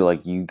really good.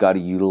 Like, you got to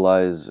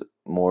utilize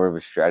more of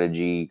a strategy.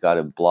 You got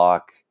to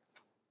block,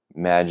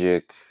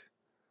 magic,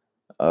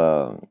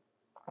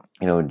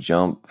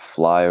 jump,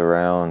 fly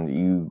around.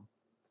 You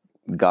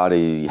got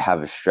to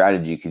have a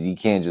strategy because you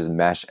can't just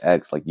mash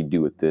X like you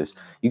do with this.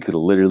 You could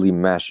literally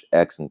mash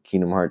X in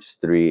Kingdom Hearts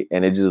 3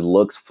 and it just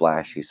looks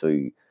flashy. So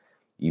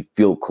you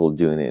feel cool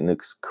doing it and it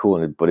looks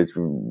cool, but it's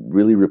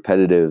really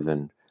repetitive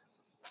and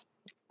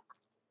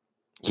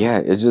yeah,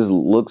 it just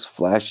looks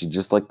flashy,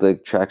 just like the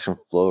attraction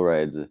flow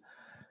rides.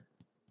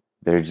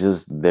 They're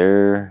just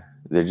there.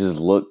 They just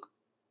look.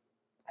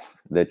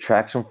 The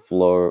attraction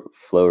flow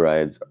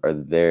rides are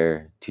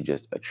there to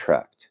just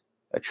attract.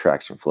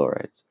 Attraction flow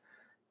rides.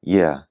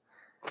 Yeah,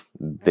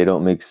 they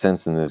don't make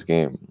sense in this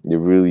game. They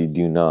really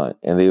do not.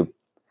 And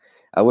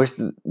I wish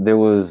that there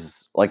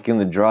was, like in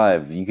the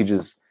Drive, you could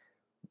just,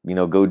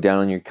 go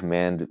down your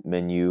command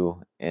menu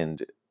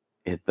and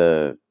hit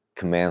the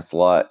command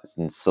slot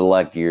and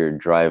select your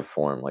drive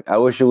form. Like, I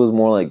wish it was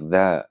more like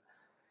that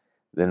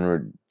than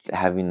we're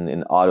having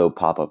an auto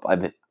pop-up.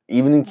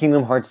 Even in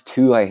Kingdom Hearts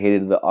 2, I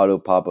hated the auto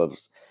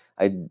pop-ups.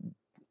 I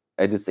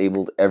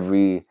disabled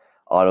every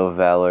auto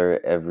valor,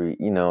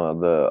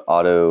 the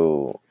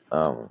auto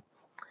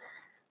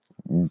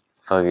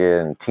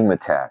fucking team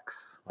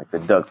attacks, like the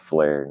duck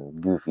flare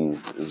and Goofy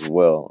as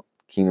well.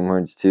 Kingdom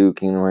Hearts 2,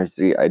 Kingdom Hearts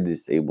 3, I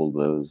disabled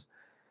those.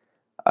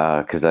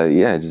 Because I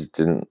just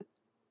didn't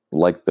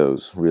like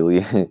those,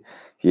 really.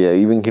 Yeah,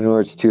 even Kingdom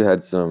Hearts 2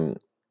 had some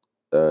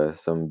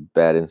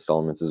bad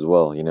installments as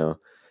well,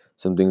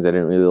 some things I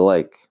didn't really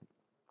like.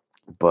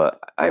 But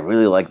I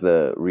really like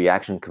the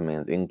reaction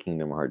commands in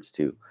Kingdom Hearts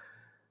 2.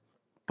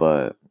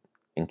 But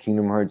in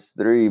Kingdom Hearts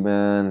 3,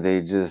 man,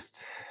 they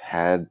just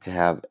had to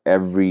have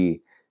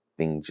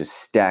everything just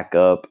stack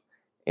up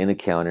in a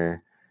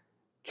counter,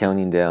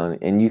 counting down.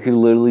 And you could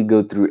literally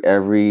go through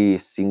every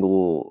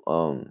single,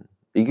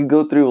 you could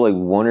go through like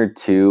 1 or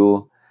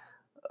 2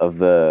 of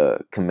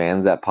the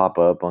commands that pop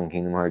up on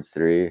Kingdom Hearts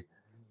 3.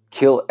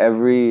 Kill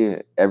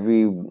every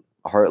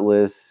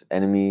heartless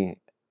enemy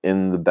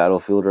in the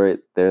battlefield right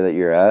there that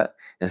you're at,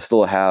 and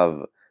still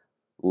have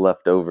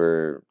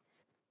leftover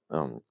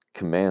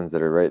commands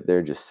that are right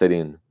there just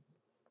sitting.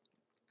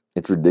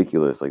 It's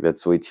ridiculous. Like,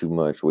 that's way too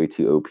much, way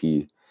too OP.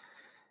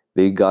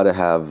 They gotta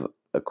have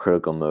a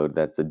critical mode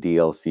that's a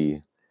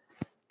DLC.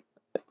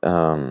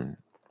 But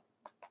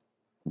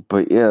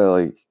yeah,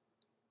 like,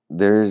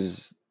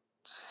 there's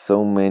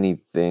so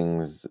many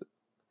things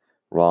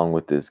wrong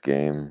with this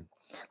game.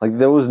 Like,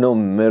 there was no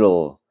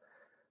middle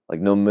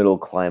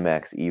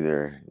climax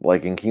either.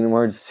 Like in Kingdom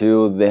Hearts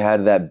 2, they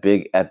had that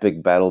big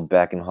epic battle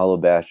back in Hollow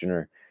Bastion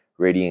or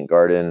Radiant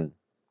Garden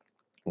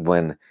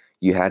when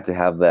you had to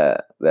have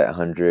that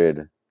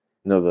 100,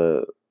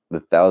 the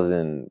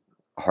 1,000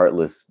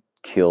 heartless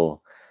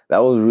kill. That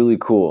was really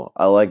cool.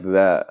 I liked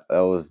that.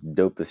 That was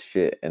dope as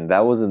shit. And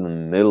that was in the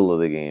middle of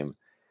the game.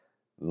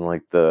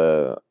 Like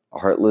the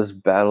heartless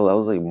battle, that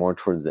was like more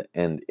towards the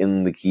end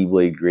in the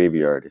Keyblade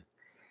graveyard.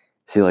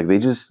 See, like, they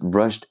just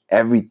rushed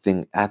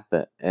everything at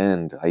the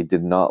end. I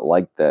did not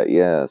like that.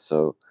 Yeah,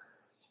 so,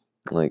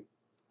 like,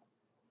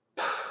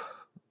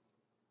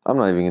 I'm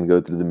not even gonna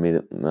go through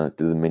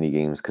the mini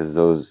games because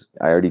those,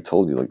 I already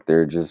told you, like,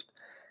 they're just,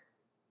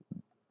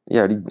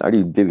 yeah, I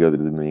already did go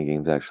through the mini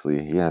games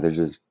actually. Yeah, they're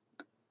just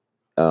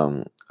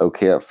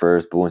okay at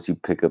first, but once you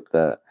pick up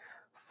that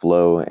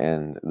flow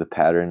and the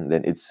pattern,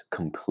 then it's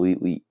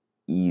completely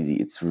easy.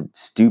 It's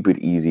stupid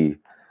easy.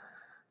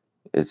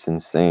 It's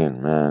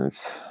insane, man.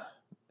 It's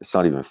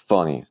not even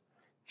funny.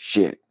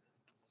 Shit.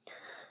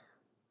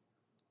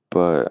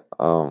 But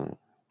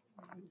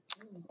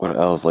what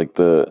else? Like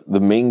the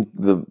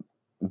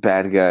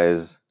bad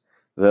guys,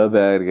 The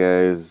bad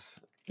guys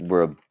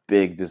were a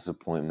big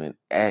disappointment.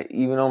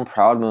 Even on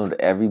proud mode,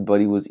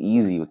 everybody was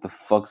easy. What the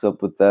fuck's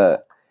up with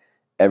that?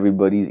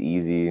 Everybody's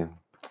easy.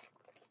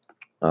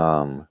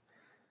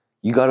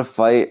 You gotta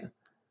fight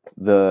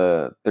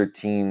the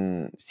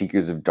 13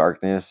 Seekers of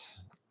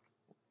Darkness.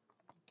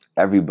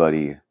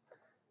 Everybody.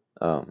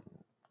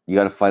 You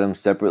gotta fight them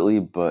separately,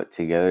 but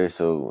together.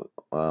 So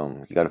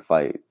you gotta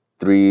fight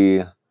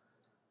three.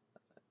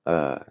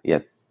 Yeah,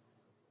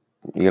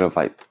 you gotta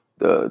fight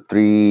the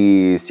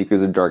 3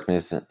 Seekers of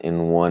Darkness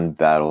in one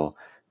battle,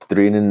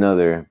 3 in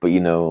another. But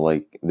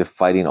like they're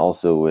fighting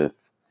also with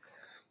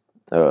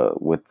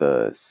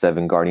the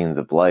 7 Guardians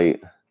of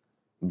Light.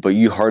 But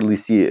you hardly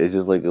see it. It's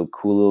just like a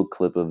cool little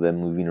clip of them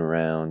moving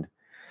around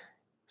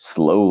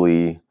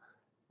slowly.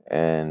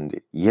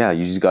 And yeah,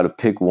 you just gotta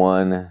pick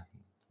one.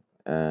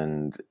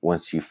 And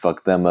once you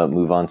fuck them up,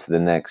 move on to the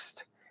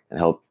next and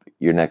help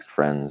your next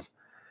friends.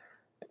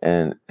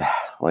 And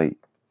like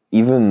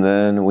even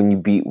then, when you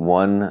beat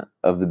one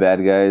of the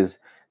bad guys,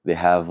 they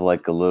have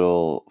like a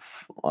little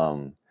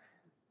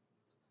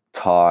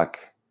talk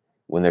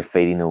when they're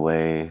fading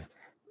away,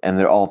 and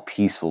they're all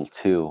peaceful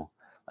too.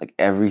 Like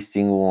every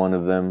single one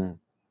of them,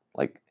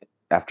 like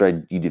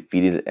after you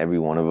defeated every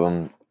one of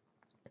them,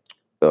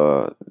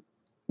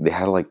 they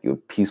had like a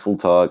peaceful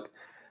talk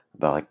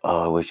about like,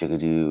 oh, I wish I could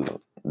do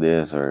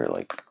this, or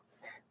like,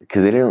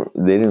 because they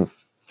didn't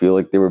feel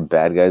like they were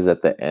bad guys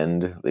at the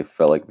end. They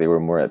felt like they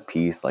were more at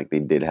peace, like they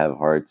did have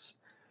hearts,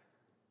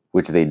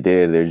 which they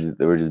did.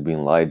 They were just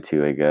being lied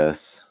to, I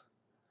guess.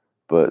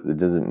 But it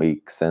doesn't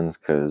make sense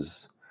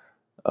because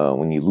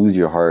when you lose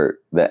your heart,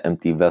 that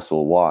empty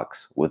vessel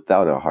walks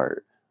without a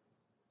heart.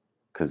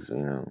 Because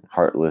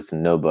heartless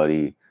and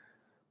nobody.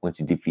 Once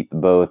you defeat the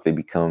both, they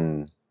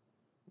become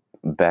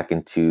back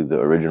into the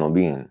original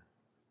being.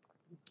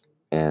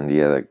 And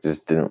yeah, that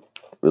just didn't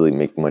really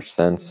make much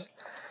sense.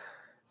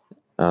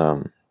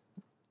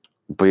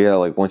 But yeah,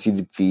 like once you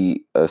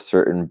defeat a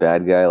certain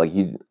bad guy, like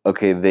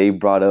they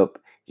brought up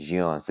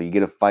Xion, so you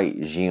get to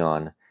fight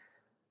Xion.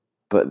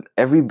 But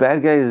every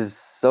bad guy is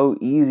so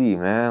easy,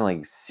 man.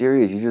 Like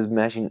serious, you're just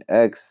mashing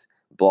X,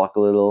 block a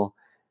little,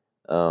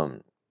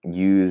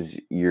 use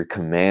your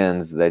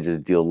commands that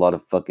just deal a lot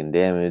of fucking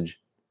damage.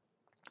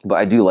 But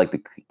I do like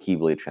the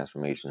Keyblade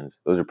transformations;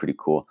 those are pretty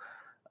cool.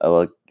 I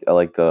like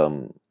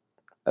the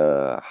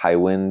High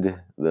Wind,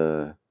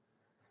 the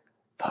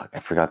fuck, I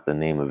forgot the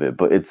name of it,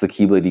 but it's the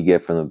Keyblade you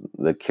get from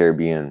the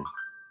Caribbean.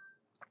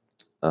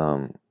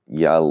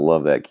 Yeah, I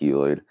love that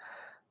Keyblade.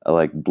 I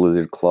like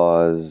Blizzard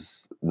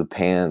Claws,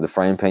 the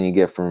frying pan you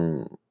get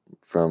from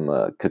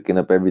cooking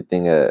up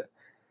everything at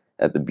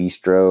the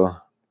bistro.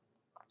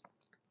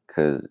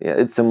 Cause yeah,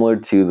 it's similar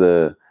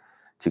to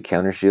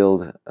Counter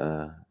Shield,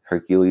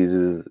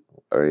 Hercules's,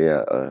 or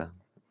yeah,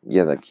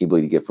 that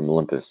Keyblade you get from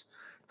Olympus.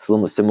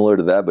 Similar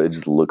to that, but it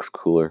just looks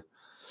cooler.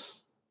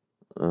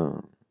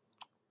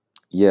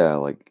 Yeah,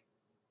 like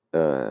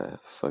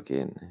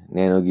fucking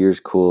Nano Gear's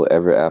cool,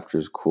 Ever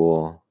After's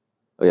cool.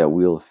 Oh yeah,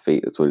 Wheel of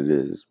Fate, that's what it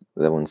is.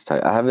 That one's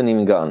tight. I haven't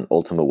even gotten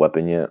Ultimate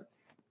Weapon yet.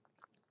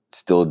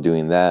 Still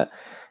doing that.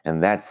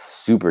 And that's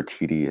super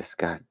tedious.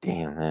 God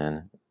damn,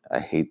 man. I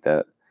hate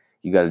that.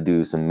 You gotta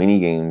do some mini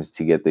games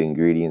to get the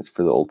ingredients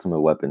for the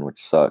Ultimate Weapon,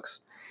 which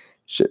sucks.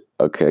 Shit.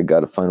 Okay, I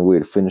gotta find a way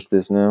to finish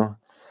this now.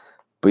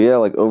 But yeah,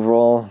 like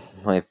overall,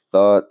 my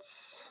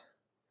thoughts.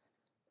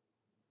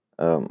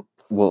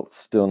 Well,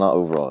 still not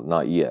overall,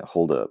 not yet.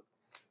 Hold up.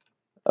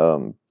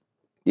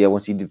 Yeah,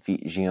 once you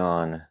defeat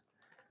Xion,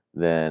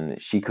 then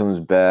she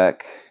comes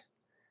back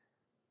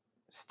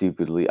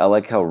stupidly. I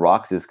like how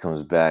Roxas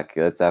comes back.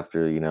 That's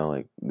after,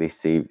 like they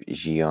save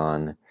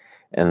Xion.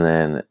 And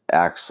then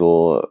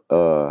Axel,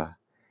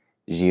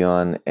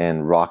 Xion,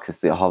 and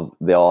Roxas, they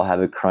all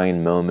have a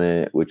crying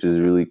moment, which is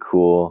really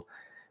cool.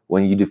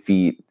 When you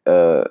defeat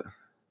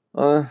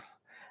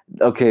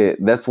okay,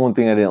 that's one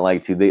thing I didn't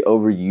like too. They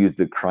overused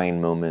the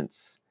crying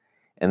moments.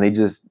 And they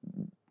just,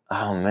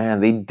 oh man,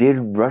 they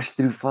did rush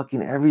through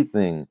fucking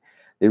everything.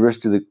 They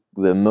rushed through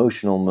the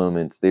emotional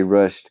moments. They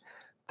rushed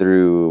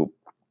through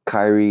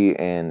Kairi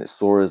and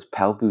Sora's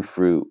Palpu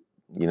Fruit,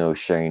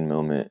 sharing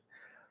moment.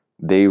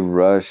 They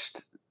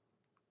rushed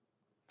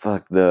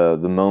the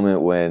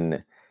moment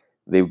when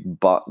they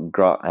bought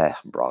Brock.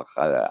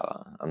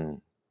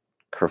 I'm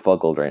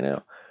kerfuckled right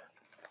now.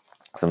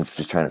 So I'm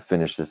just trying to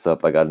finish this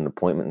up. I got an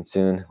appointment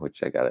soon,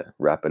 which I gotta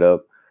wrap it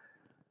up.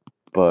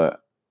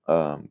 But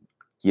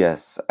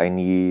yes, I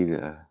need.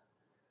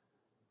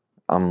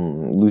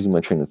 I'm losing my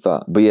train of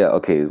thought. But yeah,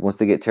 okay. Once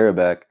they get Terra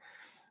back,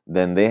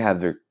 then they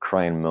have their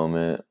crying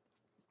moment.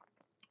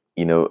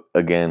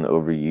 Again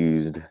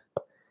overused.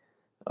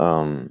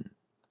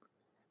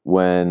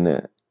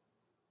 When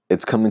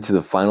it's coming to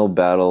the final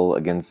battle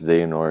against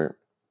Xehanort,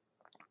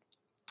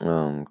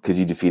 because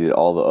you defeated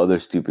all the other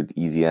stupid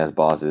easy ass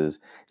bosses.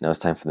 Now it's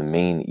time for the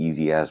main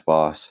easy ass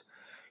boss.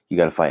 You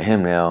got to fight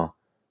him now,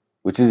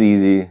 which is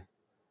easy.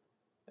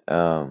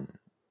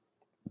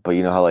 But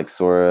you know how like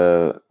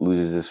Sora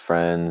loses his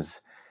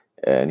friends,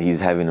 and he's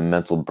having a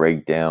mental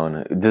breakdown.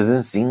 It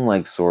doesn't seem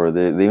like Sora.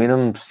 They made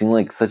him seem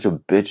like such a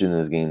bitch in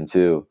this game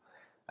too.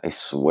 I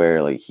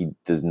swear, like he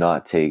does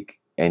not take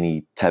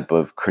any type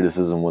of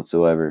criticism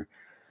whatsoever.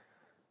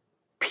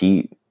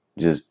 Pete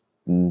just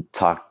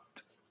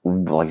talked,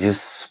 like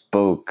just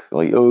spoke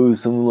like, "Oh,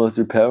 someone lost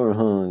their power,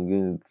 huh?"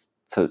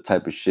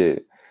 Type of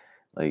shit.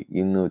 Like,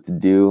 you know what to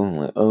do. I'm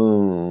like,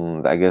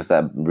 oh, I guess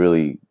that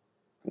really,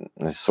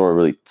 Sora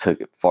really took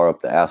it far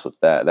up the ass with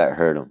that. That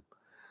hurt him.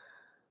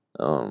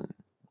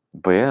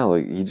 But yeah,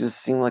 like he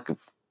just seemed like a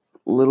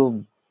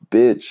little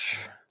bitch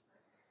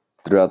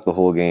throughout the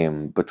whole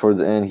game. But towards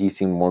the end, he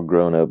seemed more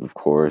grown up, of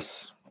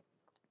course.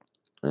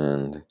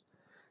 And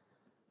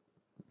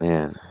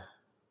man,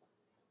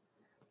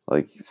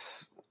 like,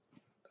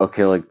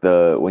 okay, like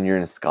when you're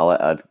in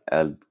Scala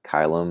ad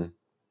Kylum,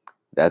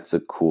 that's a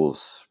cool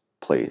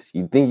place.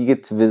 You'd think you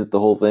get to visit the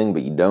whole thing,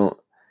 but you don't,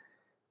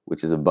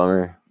 which is a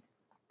bummer.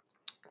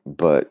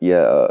 But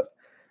yeah,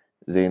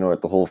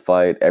 Xehanort, the whole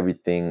fight,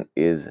 everything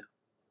is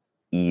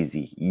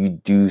easy. You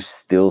do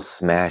still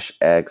smash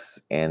X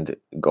and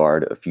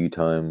guard a few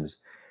times.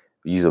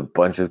 Use a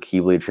bunch of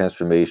Keyblade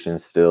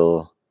transformations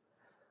still.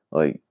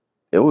 Like,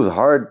 it was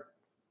hard.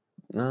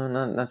 No,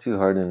 not too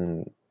hard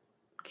in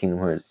Kingdom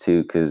Hearts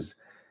 2, because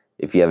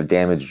if you have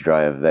damage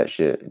drive, that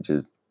shit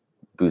just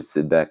boosts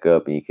it back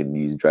up and you can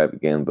use drive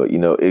again. But, you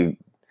know, it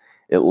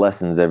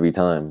lessens every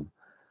time.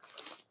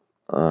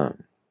 But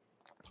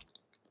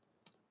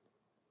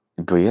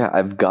yeah,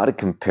 I've got to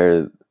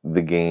compare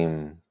the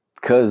game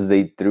because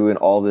they threw in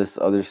all this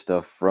other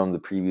stuff from the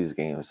previous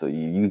game. So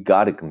you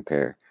got to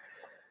compare.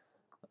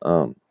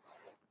 But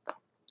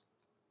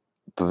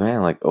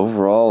man, like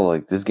overall,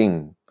 like this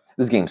game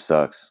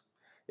sucks.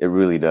 It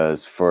really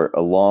does. For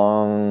a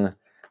long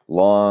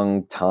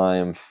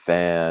time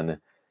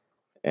fan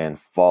and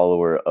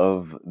follower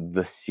of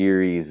the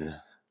series,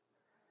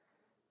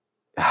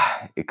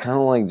 it kind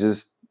of like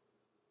just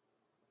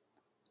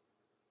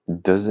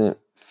doesn't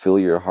fill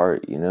your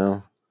heart, you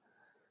know?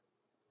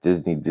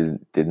 Disney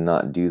did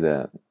not do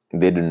that.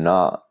 They did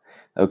not.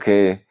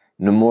 Okay,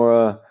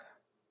 Nomura,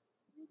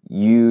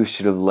 you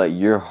should have let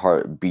your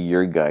heart be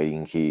your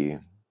guiding key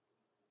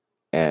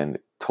and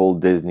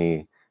told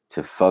Disney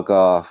to fuck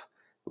off,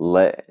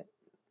 let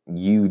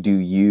you do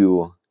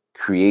you,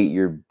 create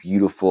your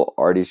beautiful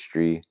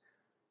artistry,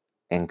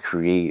 and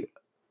create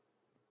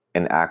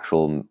an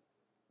actual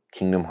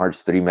Kingdom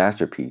Hearts 3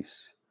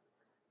 masterpiece.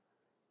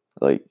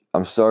 Like,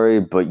 I'm sorry,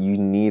 but you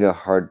need a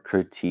hard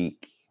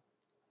critique.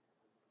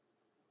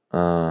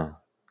 Yeah,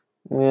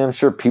 I'm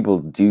sure people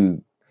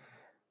do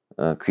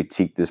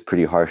critique this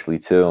pretty harshly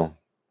too.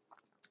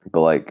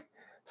 But like,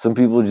 some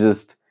people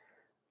just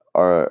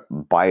are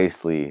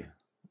biasly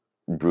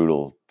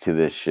brutal to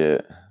this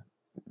shit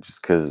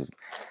just because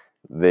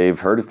they've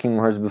heard of Kingdom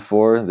Hearts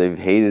before, they've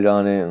hated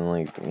on it, and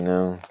like, you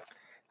know,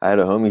 I had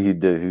a homie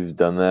who's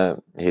done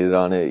that, hated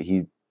on it.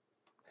 He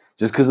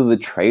just because of the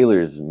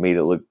trailers made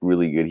it look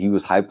really good. He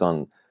was hyped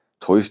on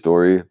Toy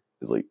Story.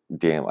 It's like,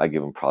 damn, I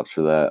give him props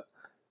for that.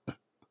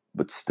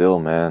 But still,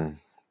 man,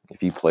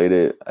 if he played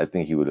it, I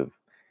think he would have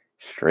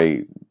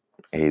straight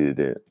hated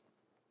it.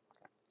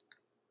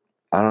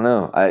 I don't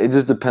know. It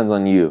just depends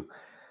on you,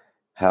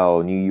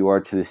 how new you are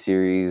to the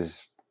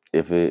series.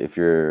 If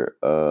you're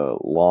a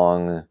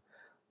long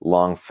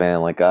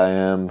fan like I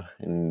am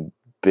and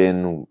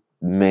been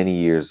many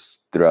years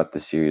throughout the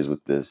series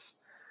with this,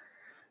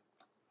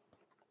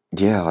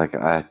 yeah, like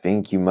I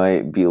think you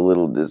might be a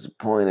little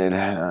disappointed.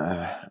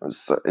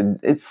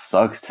 It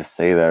sucks to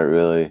say that,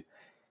 really.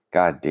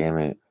 God damn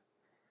it.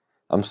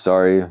 I'm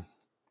sorry.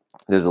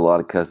 There's a lot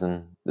of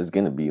cussing. There's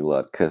gonna be a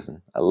lot of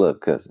cussing. I love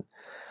cussing.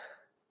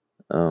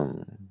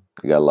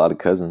 We got a lot of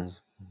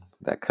cousins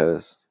that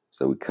cuss.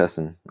 So we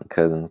cussing.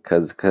 Cousins.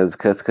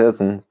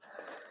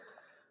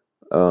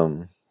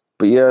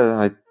 But yeah,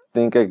 I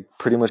think I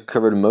pretty much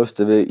covered most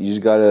of it. You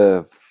just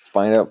gotta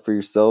find out for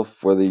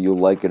yourself whether you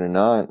like it or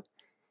not.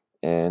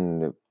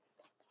 And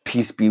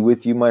peace be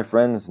with you, my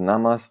friends.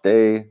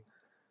 Namaste.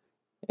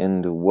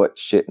 And what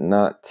shit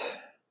not.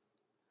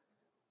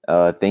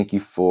 Thank you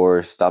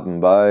for stopping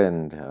by,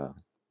 and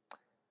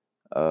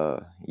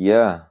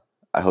yeah,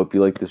 I hope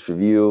you liked this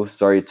review.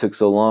 Sorry it took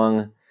so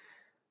long.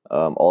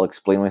 I'll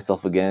explain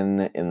myself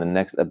again in the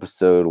next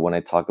episode when I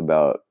talk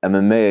about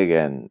MMA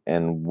again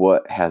and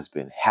what has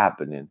been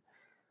happening.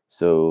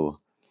 So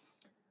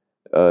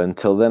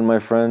until then, my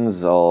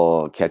friends,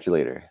 I'll catch you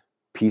later.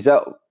 Peace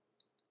out.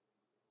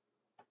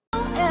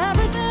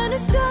 Everything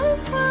is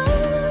just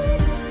fine,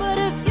 but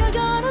if you're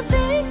gonna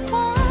think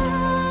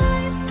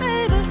twice,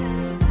 baby,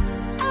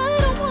 I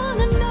don't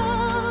wanna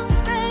know,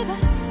 baby,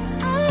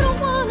 I don't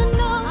wanna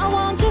know. I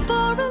want you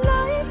for a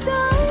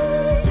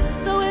lifetime,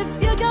 so if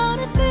you're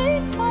gonna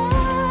think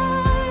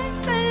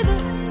twice, baby,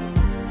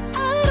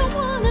 I don't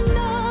wanna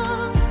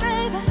know,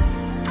 baby,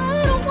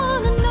 I don't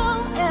wanna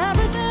know.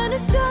 Everything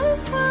is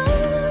just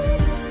fine,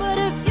 but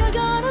if you're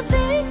gonna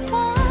think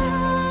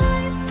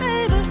twice,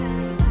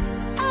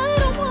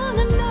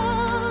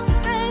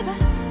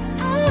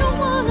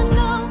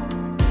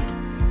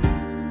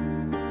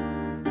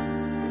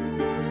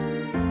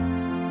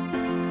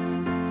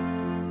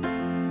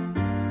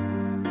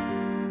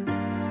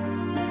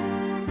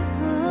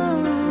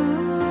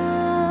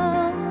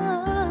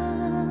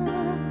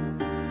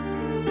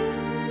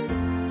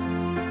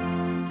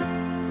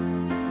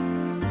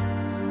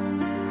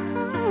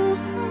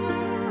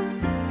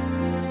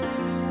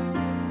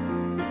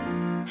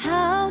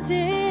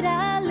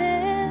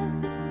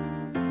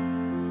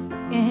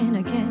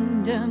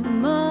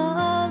 some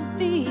of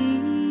these.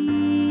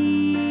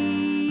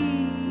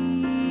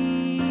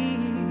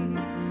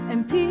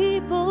 And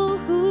people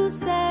who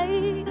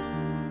say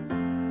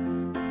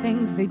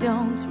things they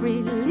don't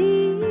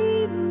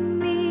really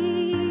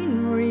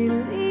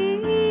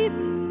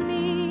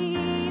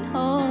mean,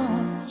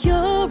 oh.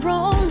 You're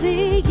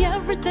only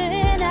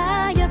everything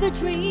I ever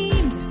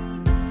dreamed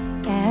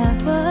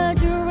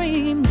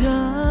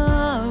of.